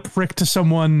being a prick to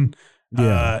someone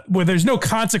where there's no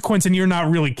consequence and you're not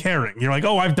really caring. You're like,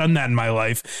 oh, I've done that in my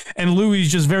life. And Louis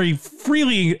is just very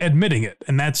freely admitting it.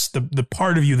 And that's the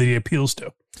part of you that he appeals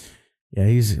to. Yeah,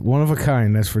 he's one of a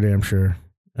kind. That's for damn sure.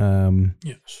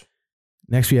 Yes.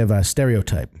 Next, we have a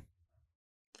Stereotype.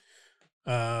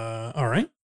 All right.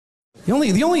 The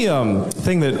only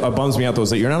thing that bums me out though is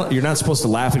that you're not supposed to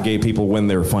laugh at gay people when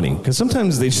they're funny, because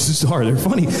sometimes they just are. They're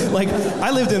funny. Like, I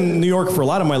lived in New York for a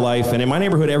lot of my life, and in my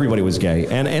neighborhood everybody was gay,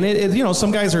 and it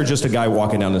some guys are just a guy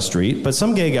walking down the street, but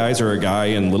some gay guys are a guy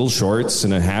in little shorts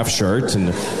and a half shirt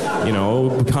and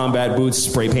combat boots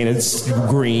spray painted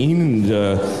green and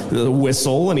a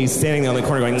whistle, and he's standing on the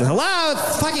corner going, "Hello,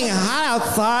 it's fucking hot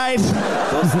outside."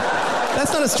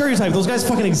 That's not a stereotype. Those guys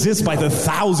fucking exist by the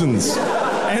thousands.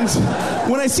 And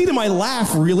when I see them, I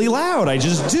laugh really loud. I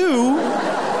just do.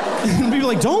 And people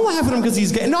are like, don't laugh at him because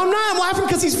he's gay. No, I'm not. I'm laughing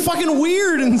because he's fucking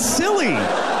weird and silly.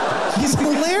 He's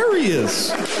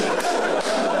hilarious.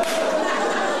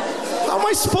 How am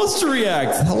I supposed to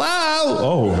react? Hello?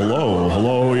 Oh, hello.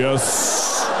 Hello,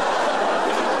 yes.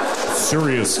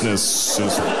 seriousness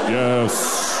is,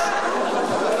 yes.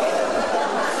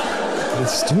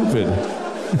 It's stupid.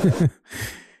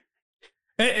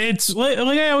 It's like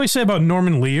I always say about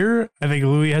Norman Lear. I think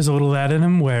Louis has a little of that in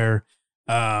him where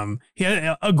he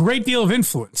had a great deal of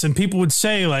influence, and people would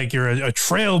say like you're a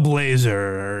trailblazer,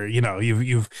 or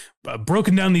you've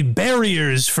broken down the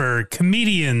barriers for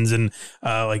comedians and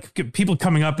like people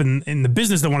coming up in the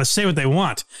business that want to say what they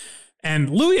want.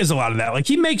 And Louis has a lot of that. Like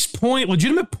he makes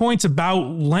legitimate points about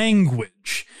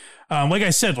language. Like I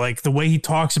said, like the way he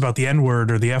talks about the N-word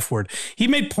or the F-word, he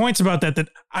made points about that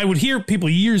I would hear people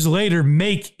years later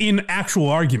make in actual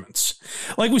arguments.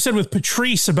 Like we said with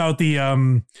Patrice about the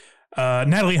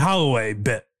Natalie Holloway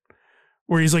bit,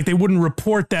 where he's like, they wouldn't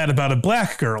report that about a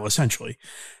black girl, essentially.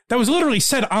 That was literally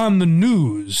said on the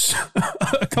news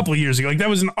a couple of years ago. Like that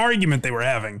was an argument they were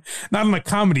having, not on a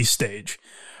comedy stage.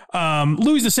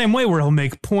 Louis the same way, where he'll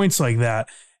make points like that,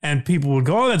 and people would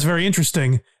go, oh, that's very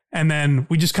interesting. And then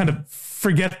we just kind of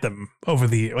forget them over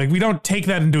we don't take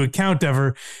that into account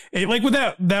ever. Like with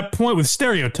that point with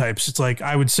stereotypes, it's like,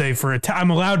 I would say I'm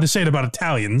allowed to say it about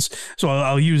Italians, so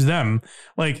I'll use them.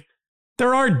 Like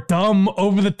there are dumb,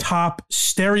 over the top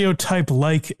stereotype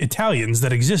like Italians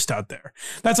that exist out there.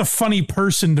 That's a funny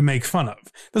person to make fun of.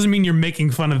 Doesn't mean you're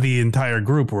making fun of the entire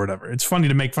group or whatever. It's funny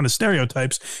to make fun of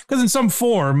stereotypes because in some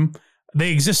form,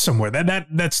 they exist somewhere.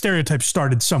 That stereotype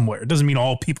started somewhere. It doesn't mean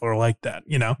all people are like that,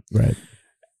 Right.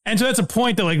 And so that's a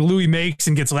point that like Louis makes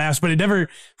and gets laughs, but it never,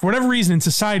 for whatever reason in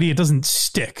society, it doesn't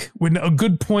stick. When a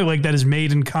good point like that is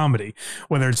made in comedy,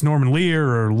 whether it's Norman Lear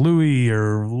or Louis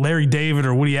or Larry David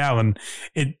or Woody Allen,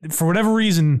 for whatever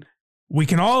reason, we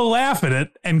can all laugh at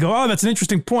it and go, oh, that's an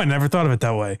interesting point. I never thought of it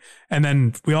that way. And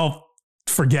then we all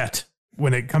forget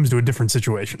when it comes to a different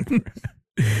situation.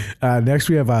 Next,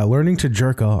 we have learning to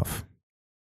jerk off.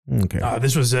 Okay.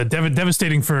 This was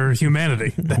devastating for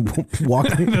humanity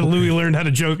that Louis learned how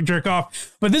to jerk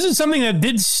off. But this is something that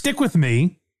did stick with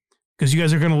me because you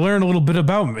guys are going to learn a little bit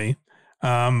about me.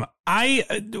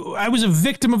 I was a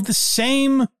victim of the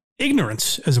same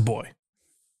ignorance as a boy.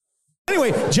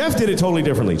 Anyway, Jeff did it totally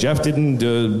differently. Jeff didn't,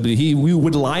 we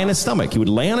would lie on his stomach. He would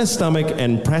lay on his stomach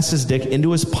and press his dick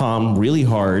into his palm really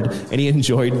hard, and he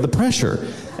enjoyed the pressure.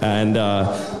 And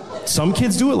some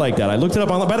kids do it like that. I looked it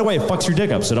up online. By the way, it fucks your dick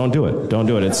up, so don't do it. Don't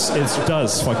do it. It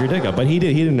does fuck your dick up. But he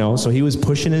didn't know, so he was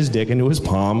pushing his dick into his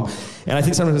palm. And I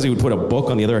think sometimes he would put a book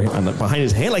behind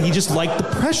his hand, like he just liked the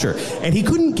pressure. And he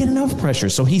couldn't get enough pressure.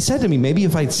 So he said to me, maybe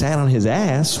if I sat on his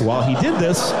ass while he did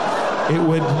this, it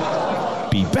would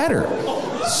be better.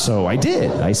 So I did.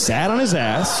 I sat on his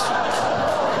ass.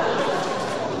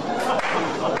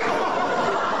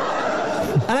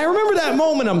 And I remember that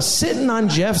moment. I'm sitting on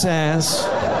Jeff's ass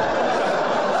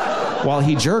while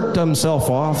he jerked himself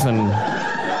off, and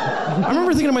I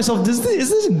remember thinking to myself, is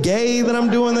this gay that I'm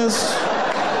doing this?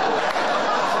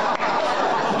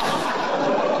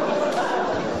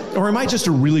 Or am I just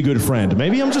a really good friend?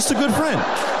 Maybe I'm just a good friend.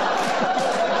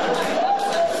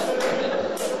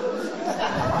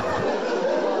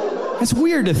 It's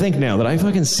weird to think now that I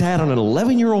fucking sat on an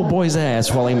 11-year-old boy's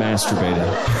ass while he masturbated.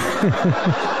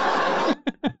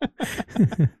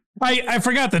 I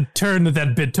forgot the turn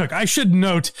that bit took. I should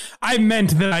note, I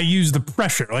meant that I used the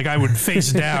pressure. Like I would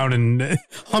face down and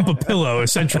hump a pillow,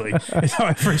 essentially. That's how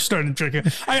I first started drinking.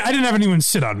 I didn't have anyone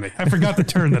sit on me. I forgot the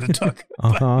turn that it took.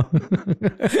 Uh-huh.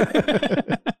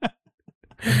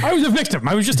 I was a victim.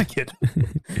 I was just a kid.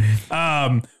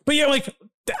 But yeah, like,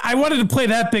 I wanted to play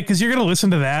that bit because you're going to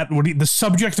listen to that, the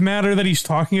subject matter that he's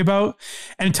talking about,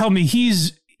 and tell me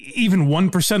he's even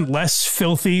 1% less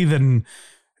filthy than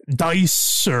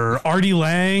Dice or Artie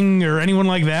Lang or anyone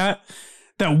like that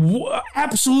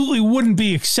absolutely wouldn't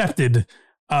be accepted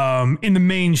in the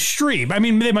mainstream. I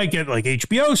mean, they might get like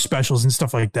HBO specials and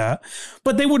stuff like that,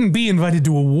 but they wouldn't be invited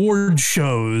to award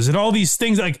shows and all these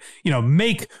things, like,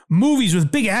 make movies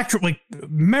with big actors like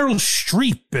Meryl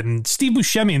Streep and Steve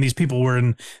Buscemi, and these people were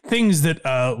in things that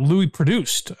Louis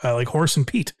produced, like Horace and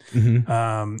Pete,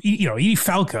 Edie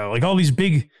Falco, like all these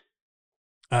big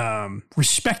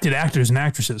respected actors and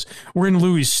actresses were in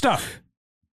Louis' stuff.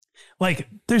 Like,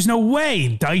 there's no way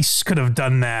Dice could have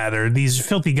done that, or these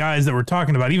filthy guys that we're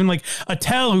talking about. Even like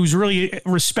Attell, who's really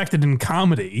respected in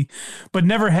comedy, but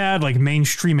never had like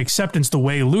mainstream acceptance the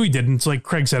way Louis did. And it's like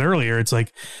Craig said earlier, it's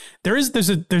like there's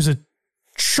a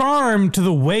charm to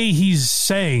the way he's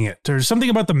saying it. There's something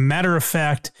about the matter of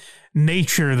fact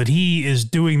nature that he is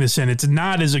doing this in. It's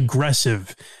not as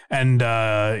aggressive and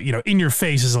in your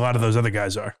face as a lot of those other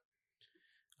guys are.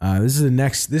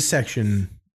 This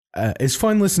section is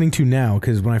fun listening to now,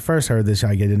 because when I first heard this,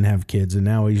 I didn't have kids, and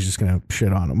now he's just gonna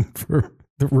shit on them for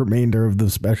the remainder of the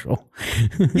special.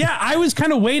 Yeah, I was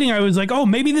kind of waiting. I was like, oh,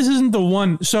 maybe this isn't the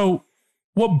one. So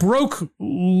what broke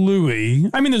Louis,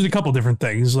 I mean, there's a couple different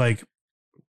things. Like,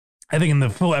 I think in the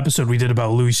full episode we did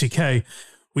about Louis C.K.,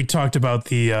 we talked about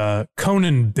the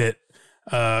Conan bit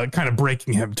kind of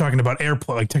breaking him, talking about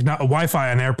airplane, like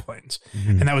Wi-Fi on airplanes.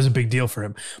 And that was a big deal for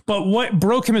him. But what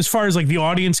broke him as far as like the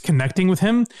audience connecting with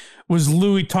him was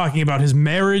Louis talking about his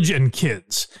marriage and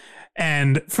kids.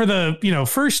 And for the,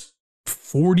 first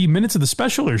 40 minutes of the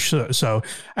special or so,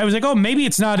 I was like, oh, maybe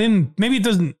it's not in, maybe he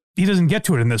doesn't get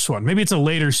to it in this one. Maybe it's a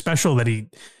later special that he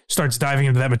starts diving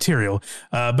into that material.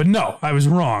 But no, I was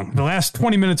wrong. The last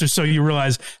 20 minutes or so, you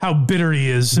realize how bitter he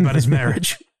is about his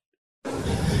marriage.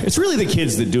 It's really the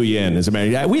kids that do you in as a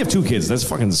man. We have 2 kids. That's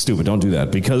fucking stupid. Don't do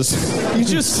that because you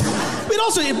just.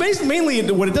 Mainly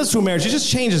what it does to a marriage, it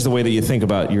just changes the way that you think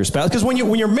about your spouse. Because when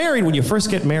you're married, when you first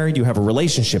get married, you have a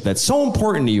relationship that's so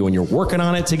important to you, and you're working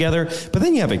on it together. But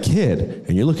then you have a kid,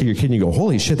 and you look at your kid and you go,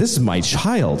 "Holy shit, this is my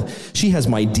child. She has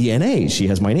my DNA. She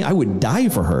has my name. I would die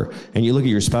for her." And you look at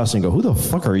your spouse and go, "Who the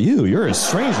fuck are you? You're a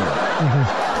stranger.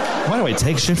 Why do I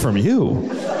take shit from you?"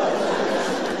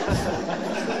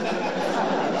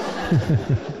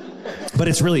 But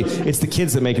it's the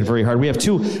kids that make it very hard. We have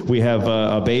 2. We have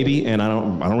a baby, and I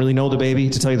don't really know the baby,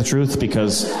 to tell you the truth,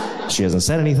 because she hasn't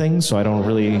said anything, so I don't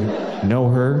really know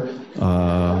her.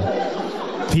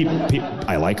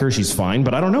 I like her, she's fine,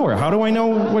 but I don't know her. How do I know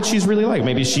what she's really like?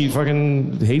 Maybe she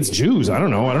fucking hates Jews. I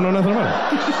don't know. I don't know nothing about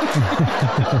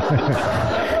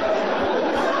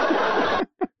her.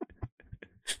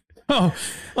 Oh,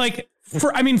 like,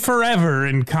 forever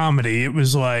in comedy, it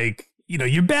was like,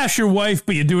 you bash your wife,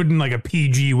 but you do it in like a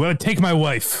PG, well, take my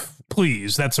wife,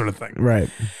 please, that sort of thing. Right.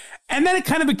 And then it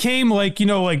kind of became like,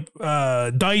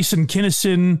 Dice and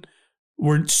Kinnison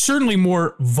were certainly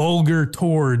more vulgar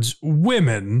towards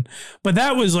women, but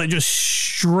that was like just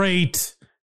straight,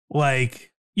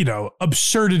 like,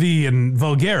 absurdity and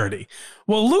vulgarity.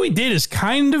 What Louis did is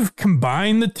kind of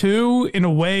combine the two in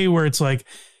a way where it's like,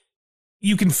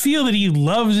 you can feel that he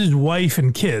loves his wife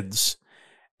and kids,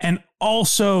 and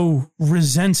also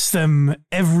resents them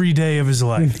every day of his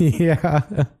life.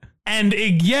 Yeah. And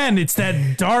again, it's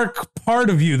that dark part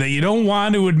of you that you don't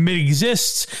want to admit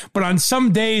exists, but on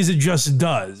some days it just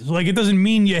does. Like, it doesn't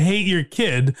mean you hate your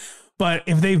kid, but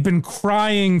if they've been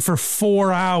crying for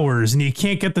 4 hours and you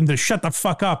can't get them to shut the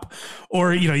fuck up,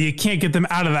 or, you can't get them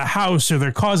out of the house, or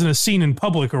they're causing a scene in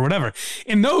public or whatever,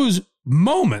 in those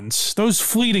moments, those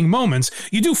fleeting moments,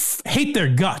 you do hate their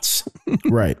guts.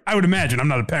 Right. I would imagine. I'm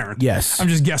not a parent. Yes. I'm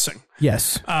just guessing.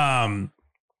 Yes. So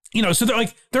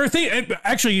there are things,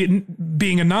 actually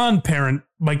being a non-parent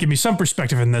might give me some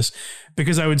perspective in this,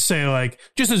 because I would say, like,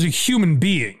 just as a human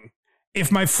being,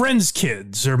 if my friend's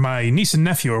kids or my niece and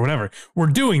nephew or whatever were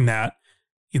doing that,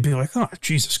 you'd be like, oh,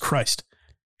 Jesus Christ.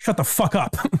 Shut the fuck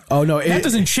up. Oh, no. That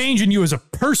doesn't change in you as a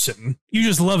person. You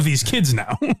just love these kids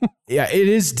now. Yeah, it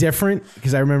is different,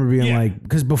 because I remember being like,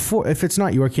 because before, if it's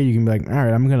not your kid, you can be like, all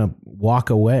right, I'm going to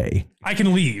walk away. I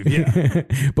can leave, yeah.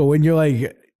 But when you're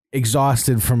like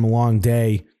exhausted from a long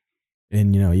day,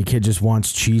 and your kid just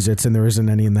wants Cheez-Its and there isn't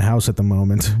any in the house at the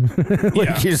moment. You're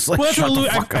just like, well, that's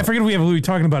what I forget if we have Louis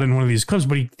talking about it in one of these clips,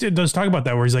 but he does talk about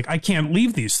that, where he's like, I can't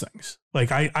leave these things.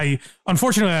 Like, I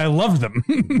unfortunately, I love them.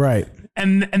 Right.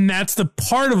 And that's the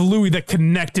part of Louis that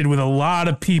connected with a lot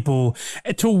of people,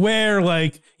 to where,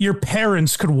 like, your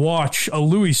parents could watch a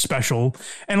Louis special.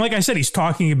 And like I said, he's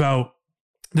talking about,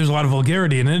 there's a lot of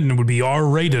vulgarity in it, and it would be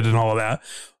R-rated and all of that.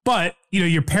 But,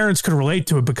 your parents could relate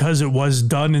to it because it was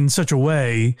done in such a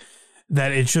way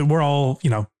that we're all,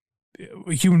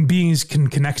 human beings can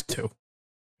connect to.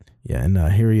 Yeah, and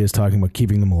here he is talking about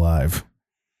keeping them alive.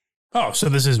 Oh, so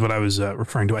this is what I was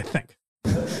referring to, I think.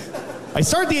 I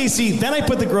start the AC, then I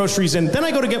put the groceries in, then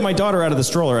I go to get my daughter out of the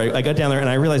stroller. I got down there and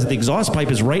I realized that the exhaust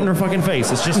pipe is right in her fucking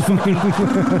face. It's just fucking... I'm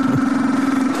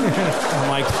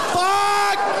like, fuck!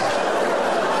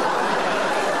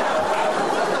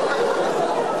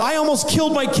 I almost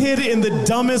killed my kid in the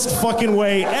dumbest fucking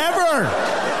way ever!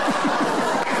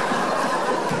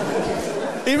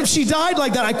 If she died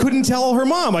like that, I couldn't tell her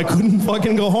mom. I couldn't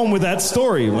fucking go home with that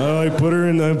story. Well, I put her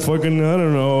in the fucking, I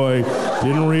don't know, I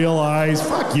didn't realize.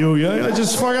 Fuck you. Yeah, I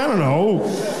don't know.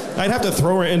 I'd have to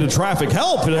throw her into traffic.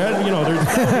 Help! To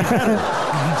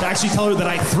actually tell her that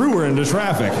I threw her into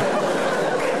traffic.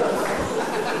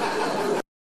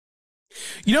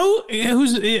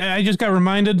 I just got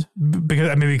reminded,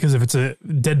 because if it's a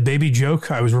dead baby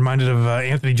joke, I was reminded of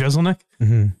Anthony Jeselnik.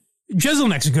 Mm-hmm.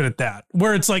 Jeselnik's good at that,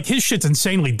 where it's like his shit's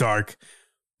insanely dark,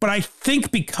 but I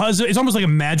think because it's almost like a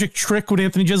magic trick what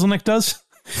Anthony Jeselnik does,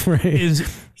 right, is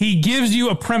he gives you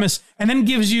a premise and then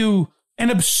gives you an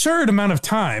absurd amount of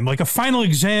time, like a final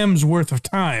exam's worth of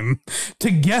time, to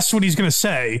guess what he's going to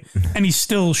say, and he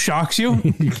still shocks you.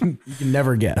 You can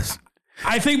never guess.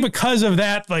 I think because of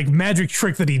that, like, magic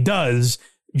trick that he does,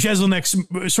 Jeselnik's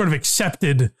sort of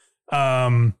accepted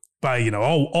by, you know,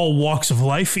 all walks of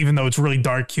life, even though it's really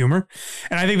dark humor.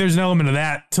 And I think there's an element of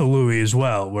that to Louis as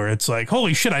well, where it's like,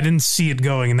 holy shit, I didn't see it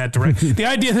going in that direction. The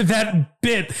idea that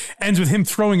bit ends with him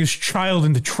throwing his child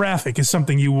into traffic is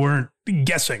something you weren't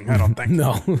guessing, I don't think.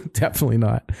 No, definitely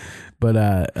not. But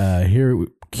here,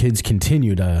 kids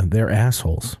continued. They're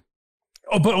assholes.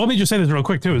 Oh, but let me just say this real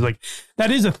quick, too, is like, that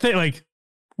is a thing, like,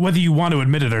 whether you want to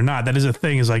admit it or not, that is a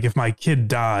thing, is like, if my kid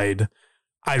died,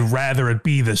 I'd rather it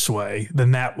be this way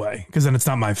than that way, because then it's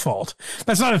not my fault.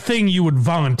 That's not a thing you would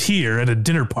volunteer at a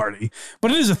dinner party, but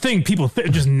it is a thing people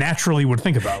just naturally would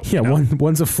think about. Yeah, you know?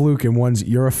 one's a fluke and one's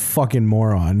you're a fucking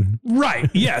moron. Right,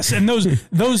 yes, and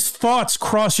those thoughts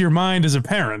cross your mind as a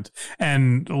parent,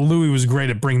 and Louis was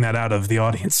great at bringing that out of the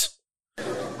audience.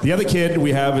 The other kid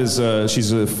we have is,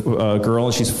 she's a girl,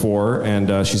 and she's 4,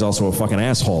 and she's also a fucking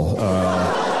asshole.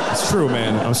 It's true,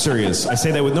 man. I'm serious. I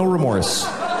say that with no remorse.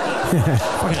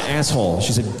 Fucking asshole.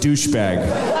 She's a douchebag.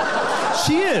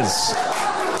 She is.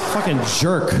 Fucking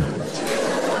jerk.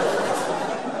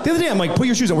 The other day, I'm like, put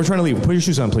your shoes on. We're trying to leave. Put your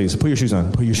shoes on, please. Put your shoes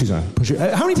on. Put your shoes on.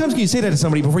 How many times can you say that to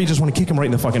somebody before you just want to kick them right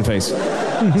in the fucking face?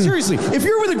 Seriously, if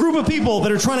you're with a group of people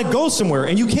that are trying to go somewhere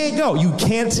and you can't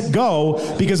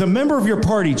go because a member of your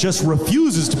party just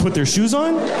refuses to put their shoes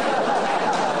on,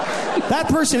 that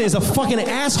person is a fucking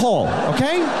asshole,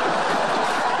 okay?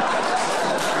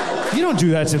 You don't do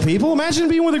that to people. Imagine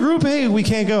being with a group, hey, we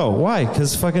can't go. Why?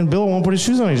 Because fucking Bill won't put his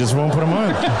shoes on. He just won't put them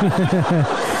on.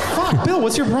 Fuck, Bill,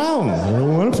 what's your problem? I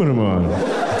don't want to put them on.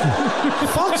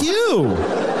 Fuck you.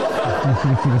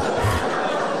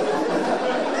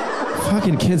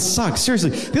 Fucking kids suck. Seriously.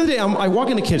 The other day, I walk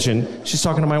in the kitchen. She's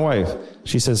talking to my wife.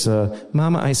 She says,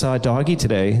 Mama, I saw a doggy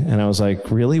today. And I was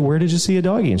like, really? Where did you see a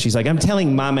doggy? And she's like, I'm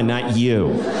telling Mama, not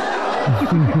you.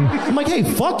 I'm like, hey,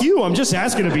 fuck you. I'm just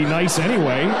asking to be nice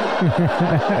anyway.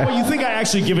 What, you think I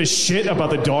actually give a shit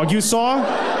about the dog you saw?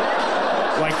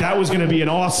 Like that was going to be an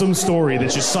awesome story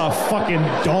that you saw a fucking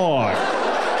dog.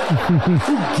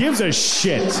 Who gives a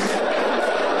shit?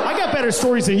 I got better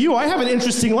stories than you. I have an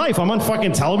interesting life. I'm on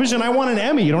fucking television. I won an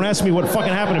Emmy. You don't ask me what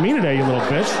fucking happened to me today, you little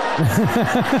bitch.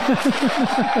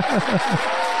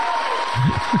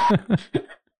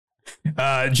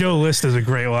 Joe List has a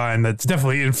great line that's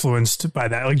definitely influenced by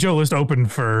that. Like, Joe List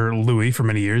opened for Louis for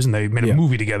many years, and they made a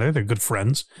movie together. They're good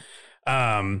friends.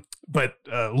 But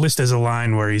List has a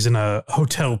line where he's in a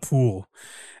hotel pool,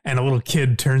 and a little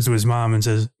kid turns to his mom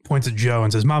and points at Joe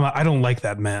and says, Mama, I don't like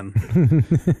that man.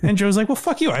 And Joe's like, well,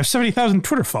 fuck you. I have 70,000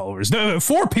 Twitter followers.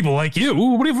 4 people like you.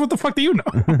 What the fuck do you know?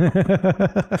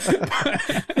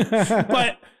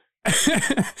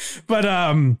 But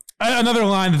another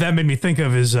line that made me think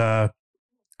of is,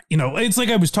 it's like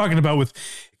I was talking about with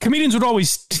comedians would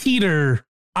always teeter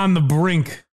on the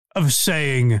brink of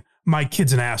saying my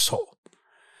kid's an asshole.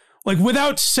 Like,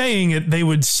 without saying it, they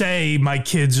would say my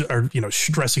kids are,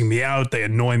 stressing me out. They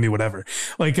annoy me, whatever.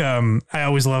 Like, I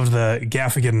always loved the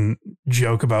Gaffigan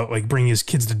joke about, like, bringing his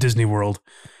kids to Disney World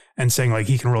and saying, like,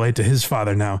 he can relate to his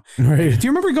father now. Right. Do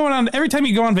you remember every time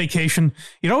you go on vacation,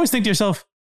 you'd always think to yourself,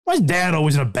 why is Dad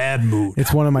always in a bad mood?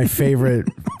 It's one of my favorite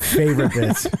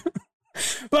bits.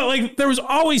 But, like, there was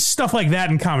always stuff like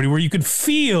that in comedy where you could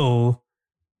feel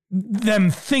them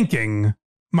thinking,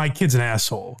 my kid's an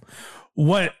asshole.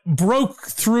 What broke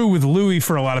through with Louis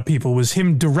for a lot of people was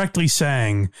him directly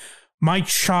saying, my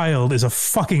child is a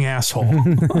fucking asshole.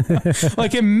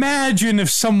 Like, imagine if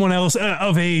someone else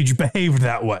of age behaved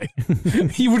that way.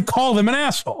 He would call them an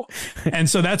asshole. And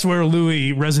so that's where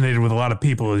Louis resonated with a lot of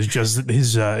people, is just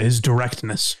his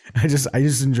directness. I just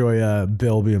enjoy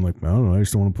Bill being like, I don't know, I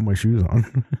just don't want to put my shoes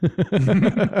on.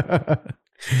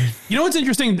 You know what's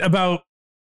interesting about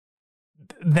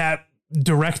that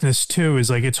directness too is,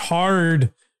 like, it's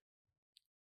hard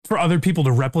for other people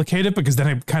to replicate it because then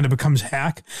it kind of becomes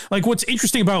hack. Like, what's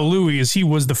interesting about Louis is he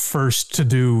was the first to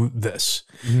do this.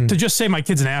 To just say my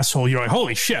kid's an asshole, you're like,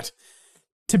 holy shit.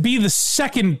 To be the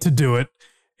second to do it,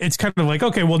 it's kind of like,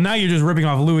 okay, well, now you're just ripping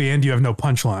off Louis and you have no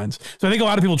punchlines. So I think a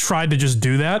lot of people tried to just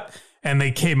do that and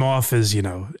they came off as,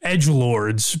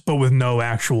 edgelords, but with no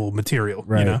actual material.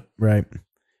 Right, right.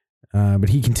 But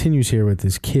he continues here with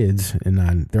his kids,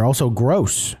 and they're also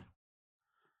gross.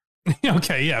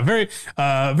 Okay, yeah,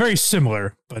 very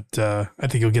similar, but I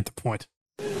think you'll get the point.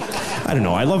 I don't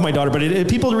know. I love my daughter, but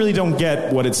people really don't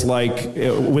get what it's like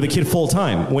with a kid full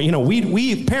time. Well,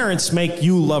 we parents make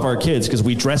you love our kids because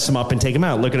we dress them up and take them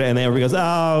out. Look at it, and everybody goes,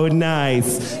 "Oh,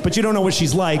 nice." But you don't know what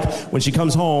she's like when she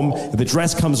comes home. The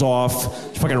dress comes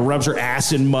off. She fucking rubs her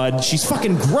ass in mud. She's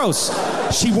fucking gross.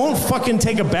 She won't fucking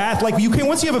take a bath. Like, you can't.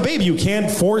 Once you have a baby, you can't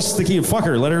force the kid. Fuck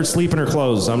her. Let her sleep in her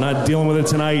clothes. I'm not dealing with it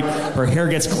tonight. Her hair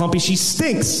gets clumpy. She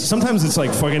stinks. Sometimes it's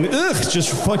like fucking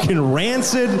just fucking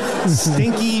rancid,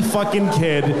 stinky fucking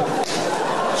kid.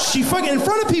 She fucking, in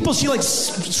front of people, she like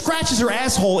scratches her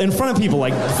asshole in front of people,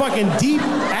 like fucking deep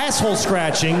asshole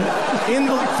scratching in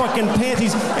the fucking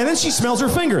panties, and then she smells her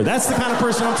finger. That's the kind of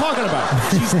person I'm talking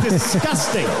about. She's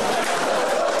disgusting.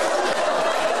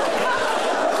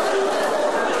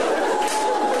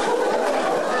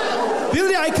 The other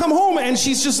day I come home and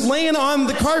she's just laying on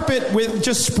the carpet with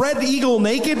just spread eagle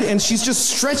naked, and she's just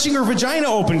stretching her vagina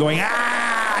open, going,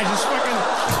 just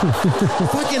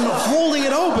fucking holding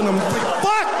it open. I'm like,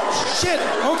 fuck, shit,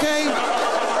 okay.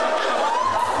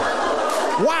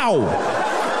 Wow.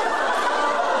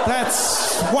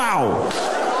 That's, wow.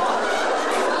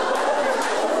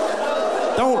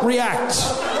 Don't react.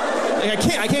 Like,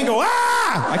 I can't go,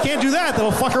 I can't do that.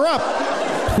 That'll fuck her up.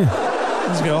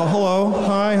 Let's go, hello,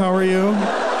 hi, how are you?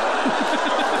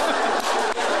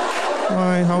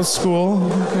 Hi, how's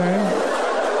school? Okay.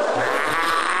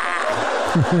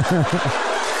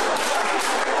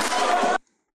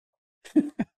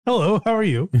 Hello, how are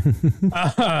you?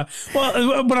 Well,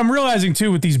 what I'm realizing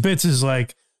too with these bits is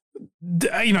like,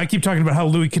 I keep talking about how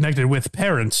Louis connected with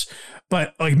parents,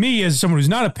 but like me as someone who's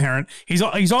not a parent,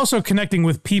 he's also connecting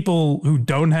with people who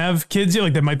don't have kids yet,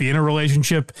 like that might be in a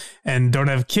relationship and don't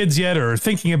have kids yet, or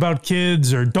thinking about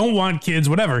kids, or don't want kids,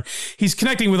 whatever. He's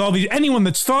connecting with anyone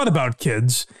that's thought about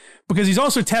kids, because he's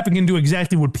also tapping into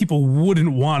exactly what people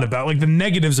wouldn't want about, like the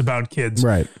negatives about kids.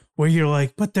 Right. Where you're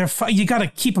like, but you got to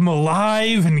keep them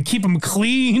alive and keep them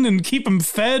clean and keep them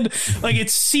fed. Like, it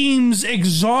seems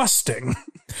exhausting.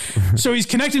 So he's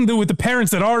connecting with the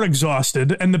parents that are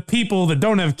exhausted and the people that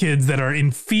don't have kids that are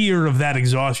in fear of that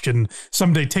exhaustion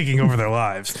someday taking over their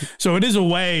lives. So it is a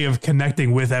way of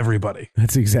connecting with everybody.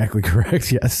 That's exactly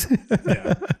correct. Yes.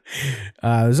 Yeah.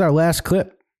 This is our last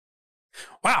clip.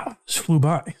 Wow, this flew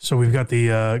by. So we've got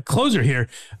the closer here.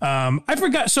 I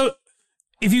forgot. So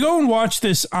if you go and watch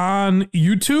this on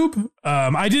YouTube,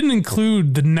 I didn't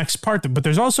include the next part, but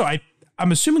there's also,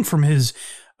 I'm assuming from his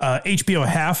HBO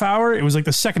half hour, it was like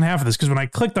the second half of this, because when I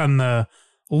clicked on the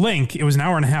link, it was an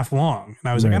hour and a half long. And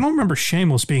I was like, I don't remember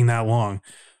Shameless being that long.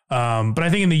 But I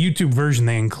think in the YouTube version,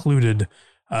 they included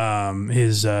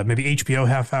his maybe HBO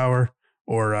half hour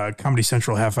or Comedy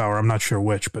Central half hour. I'm not sure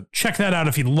which, but check that out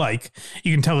if you'd like.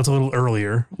 You can tell it's a little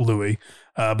earlier, Louis.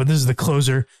 But this is the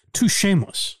closer to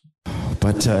Shameless.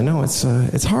 But no,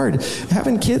 it's hard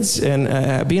having kids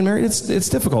and being married. It's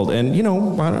difficult, and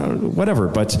whatever.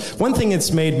 But one thing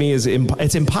it's made me is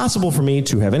it's impossible for me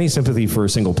to have any sympathy for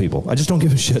single people. I just don't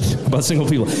give a shit about single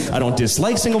people. I don't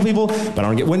dislike single people, but I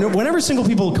don't get whenever single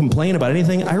people complain about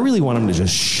anything, I really want them to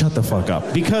just shut the fuck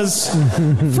up. Because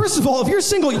first of all, if you're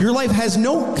single, your life has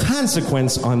no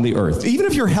consequence on the earth. Even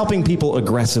if you're helping people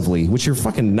aggressively, which you're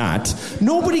fucking not,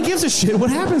 nobody gives a shit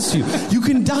what happens to you. You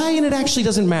can die and it actually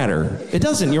doesn't matter. It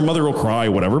doesn't. Your mother will cry,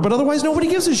 whatever, but otherwise nobody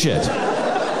gives a shit.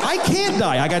 I can't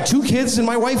die. I got 2 kids and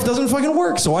my wife doesn't fucking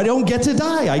work, so I don't get to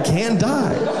die. I can't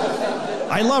die.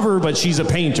 I love her, but she's a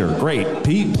painter. Great.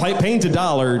 Paint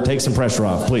 $1, take some pressure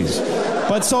off, please.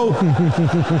 But single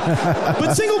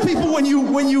people, when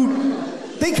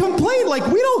they complain, like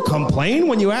we don't complain.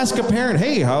 When you ask a parent,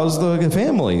 hey, how's the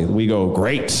family? We go,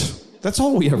 great. That's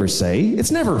all we ever say.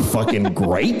 It's never fucking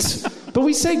great. But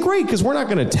we say great because we're not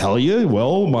going to tell you,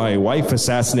 well, my wife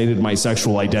assassinated my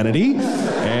sexual identity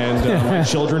and my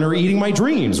children are eating my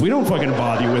dreams. We don't fucking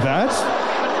bother you with that.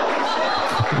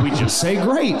 We just say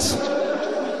great.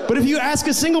 But if you ask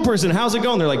a single person, how's it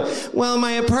going? They're like, well,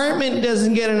 my apartment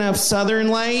doesn't get enough southern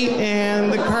light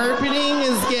and the carpeting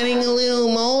is getting a little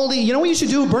moldy. You know what you should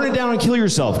do? Burn it down and kill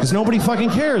yourself because nobody fucking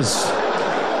cares.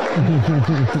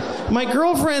 My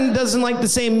girlfriend doesn't like the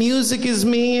same music as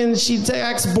me and she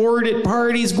acts bored at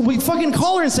parties. We fucking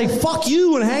call her and say, fuck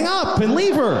you, and hang up and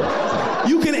leave her.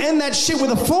 You can end that shit with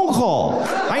a phone call.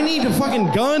 I need a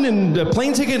fucking gun and a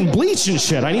plane ticket and bleach and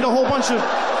shit. I need a whole bunch of...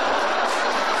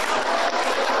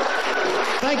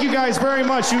 Thank you guys very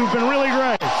much. You've been really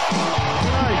great.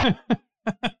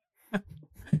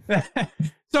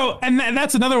 So, and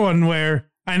that's another one where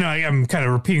I know I'm kind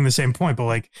of repeating the same point, but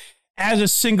like, as a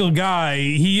single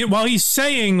guy, while he's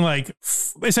saying like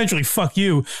essentially "fuck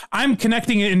you," I'm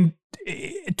connecting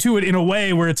it to it in a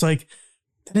way where it's like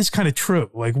that is kind of true.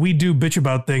 Like, we do bitch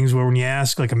about things where when you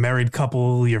ask like a married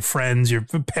couple, your friends, your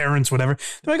parents, whatever,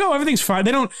 they're like, oh, everything's fine.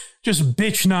 They don't just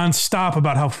bitch nonstop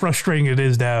about how frustrating it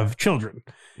is to have children.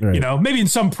 Right. You know, maybe in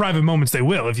some private moments they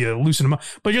will if you loosen them up,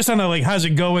 but just on a like, how's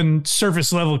it going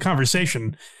surface level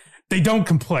conversation, they don't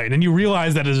complain. And you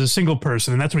realize that as a single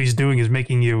person, and that's what he's doing, is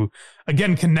making you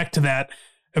again connect to that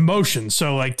emotion.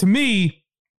 So like, to me,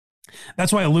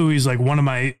 that's why Louis is like one of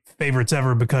my favorites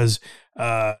ever, because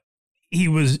he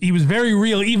was very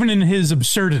real, even in his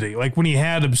absurdity. Like, when he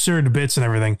had absurd bits and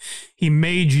everything, he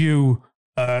made you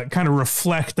kind of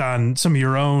reflect on some of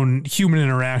your own human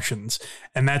interactions.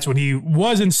 And that's what he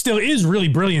was and still is really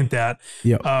brilliant at.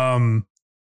 Yeah.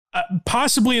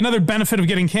 Possibly another benefit of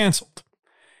getting canceled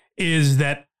is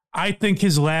that I think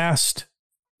his last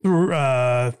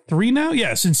three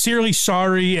now, Sincerely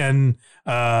Sorry and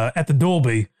At the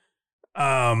Dolby,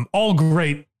 all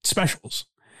great specials.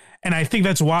 And I think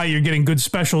that's why you're getting good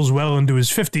specials well into his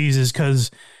 50s, is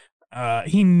because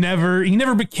he never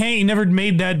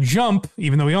made that jump,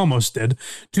 even though he almost did,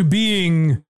 to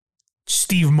being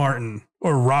Steve Martin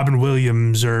or Robin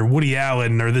Williams or Woody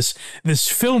Allen or this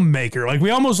filmmaker. Like,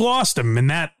 we almost lost him in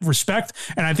that respect.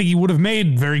 And I think he would have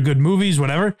made very good movies,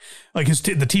 whatever. Like, the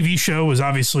TV show was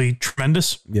obviously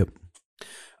tremendous. Yep.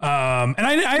 And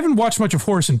I haven't watched much of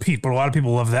Horace and Pete, but a lot of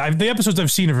people love that. The episodes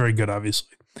I've seen are very good,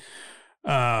 obviously.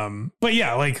 But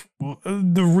yeah, like,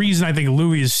 the reason I think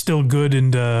Louis is still good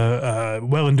into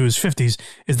well into his 50s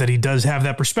is that he does have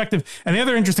that perspective. And the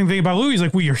other interesting thing about Louis is,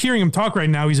 like, you're hearing him talk right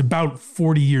now, he's about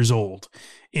 40 years old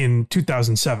in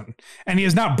 2007, and he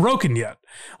has not broken yet.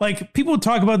 Like, people would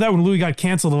talk about that when Louis got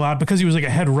canceled a lot because he was like a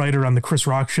head writer on the Chris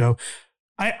Rock show.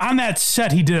 On that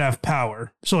set, he did have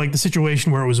power. So like the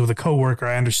situation where it was with a coworker,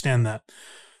 I understand that.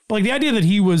 But like the idea that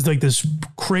he was like this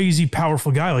crazy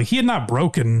powerful guy, like he had not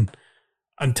broken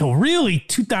until really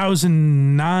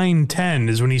 2009-10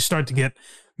 is when he started to get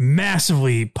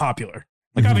massively popular.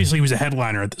 Like obviously he was a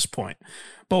headliner at this point,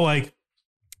 but like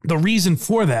the reason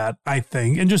for that, I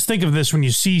think, and just think of this when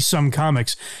you see some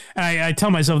comics, and I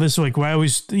tell myself this, like, well, I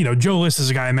always, Joe List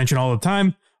is a guy I mention all the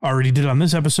time, already did it on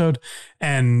this episode,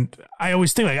 and I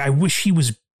always think, like, I wish he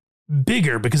was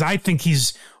bigger because I think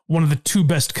he's one of the two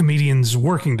best comedians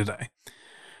working today.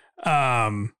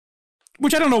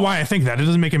 Which I don't know why I think that. It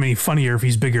doesn't make him any funnier if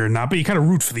he's bigger or not, but you kind of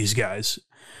root for these guys.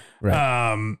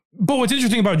 Right. But what's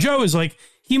interesting about Joe is, like,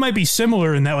 he might be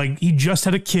similar in that, like, he just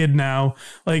had a kid now.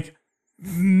 Like,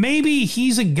 maybe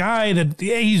he's a guy that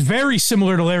he's very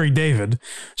similar to Larry David.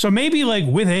 So maybe, like,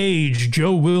 with age,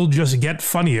 Joe will just get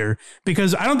funnier,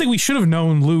 because I don't think we should have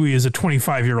known Louis as a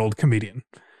 25-year-old comedian.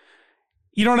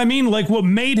 You know what I mean? Like, what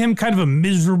made him kind of a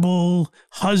miserable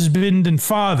husband and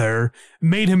father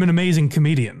made him an amazing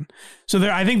comedian. So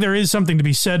I think there is something to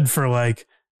be said for, like,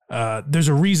 there's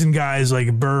a reason guys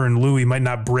like Burr and Louis might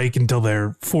not break until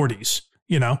their 40s,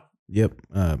 you know? Yep.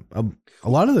 A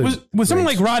lot of those with someone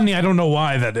like Rodney, I don't know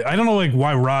why like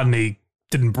why Rodney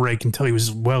didn't break until he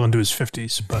was well into his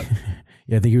 50s, but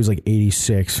yeah, I think he was like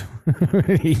 86.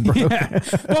 Yeah.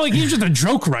 Well, like, he's just a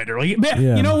joke writer. Like,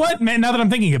 You know what, man, now that I'm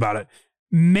thinking about it,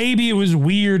 maybe it was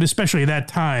weird, especially at that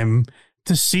time,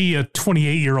 to see a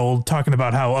 28-year-old talking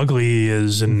about how ugly he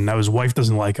is and how his wife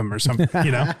doesn't like him or something,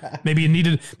 you know? Maybe he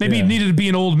needed to be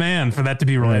an old man for that to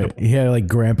be relatable. Right. He had like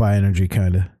grandpa energy,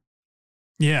 kind of.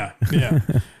 Yeah.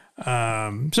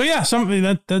 So yeah,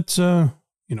 something that's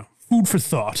food for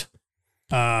thought.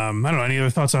 I don't know, any other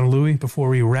thoughts on Louis before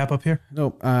we wrap up here?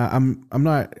 Nope. I'm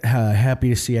not happy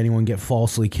to see anyone get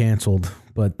falsely canceled,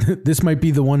 but this might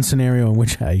be the one scenario in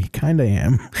which I kind of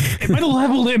am. It might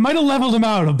have leveled him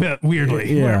out a bit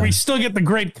weirdly, where we still get the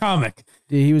great comic.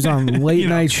 Yeah, he was on late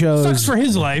night shows. Sucks for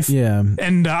his life. Yeah.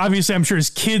 And obviously I'm sure his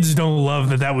kids don't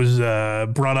love that was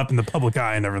brought up in the public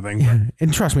eye and everything. Yeah.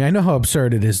 And trust me, I know how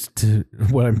absurd it is to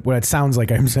what it sounds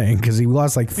like I'm saying, because he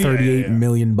lost like $38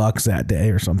 million that day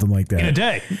or something like that. In a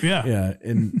day. Yeah. Yeah.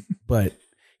 But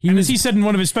as he said in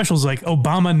one of his specials, like,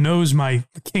 Obama knows my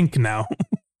kink now.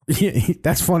 Yeah,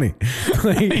 that's funny.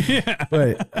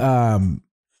 But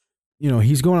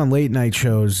he's going on late night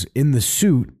shows in the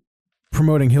suit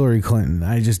promoting Hillary Clinton.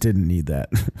 I just didn't need that.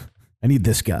 I need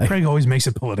this guy. Craig always makes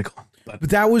it political, but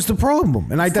that was the problem.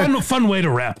 And fun way to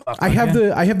wrap up. I have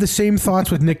the same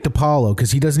thoughts with Nick DiPaolo,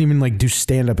 because he doesn't even like do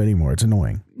stand up anymore. It's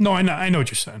annoying. No, I know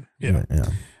what you're saying. Yeah.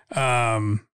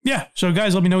 So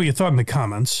guys, let me know what you thought in the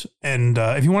comments. And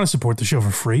if you want to support the show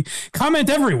for free, comment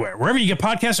everywhere, wherever you get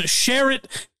podcasts, share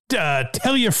it.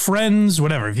 Tell your friends,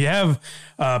 whatever. If you have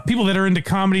people that are into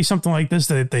comedy, something like this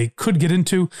that they could get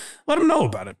into, let them know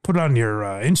about it. Put it on your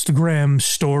Instagram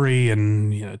story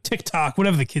and TikTok,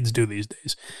 whatever the kids do these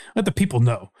days. Let the people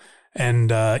know.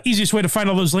 And easiest way to find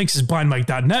all those links is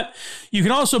blindmike.net. You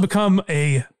can also become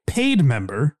a paid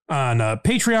member on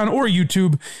Patreon or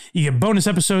YouTube. You get bonus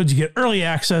episodes, you get early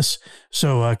access.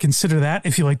 So consider that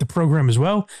if you like the program as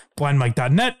well.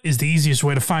 Blindmike.net is the easiest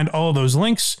way to find all of those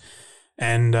links.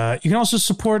 And you can also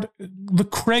support the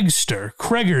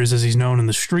Craigers, as he's known in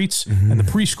the streets and the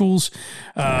preschools.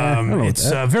 It's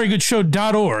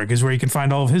verygoodshow.org is where you can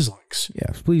find all of his links.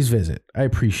 Yes, please visit. I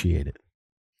appreciate it.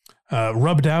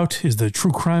 Rubbed Out is the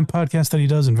true crime podcast that he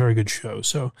does, and Very Good Show.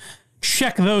 So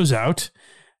check those out.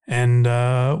 And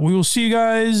we will see you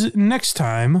guys next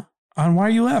time on Why Are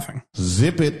You Laughing?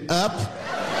 Zip it up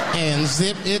and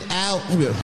zip it out.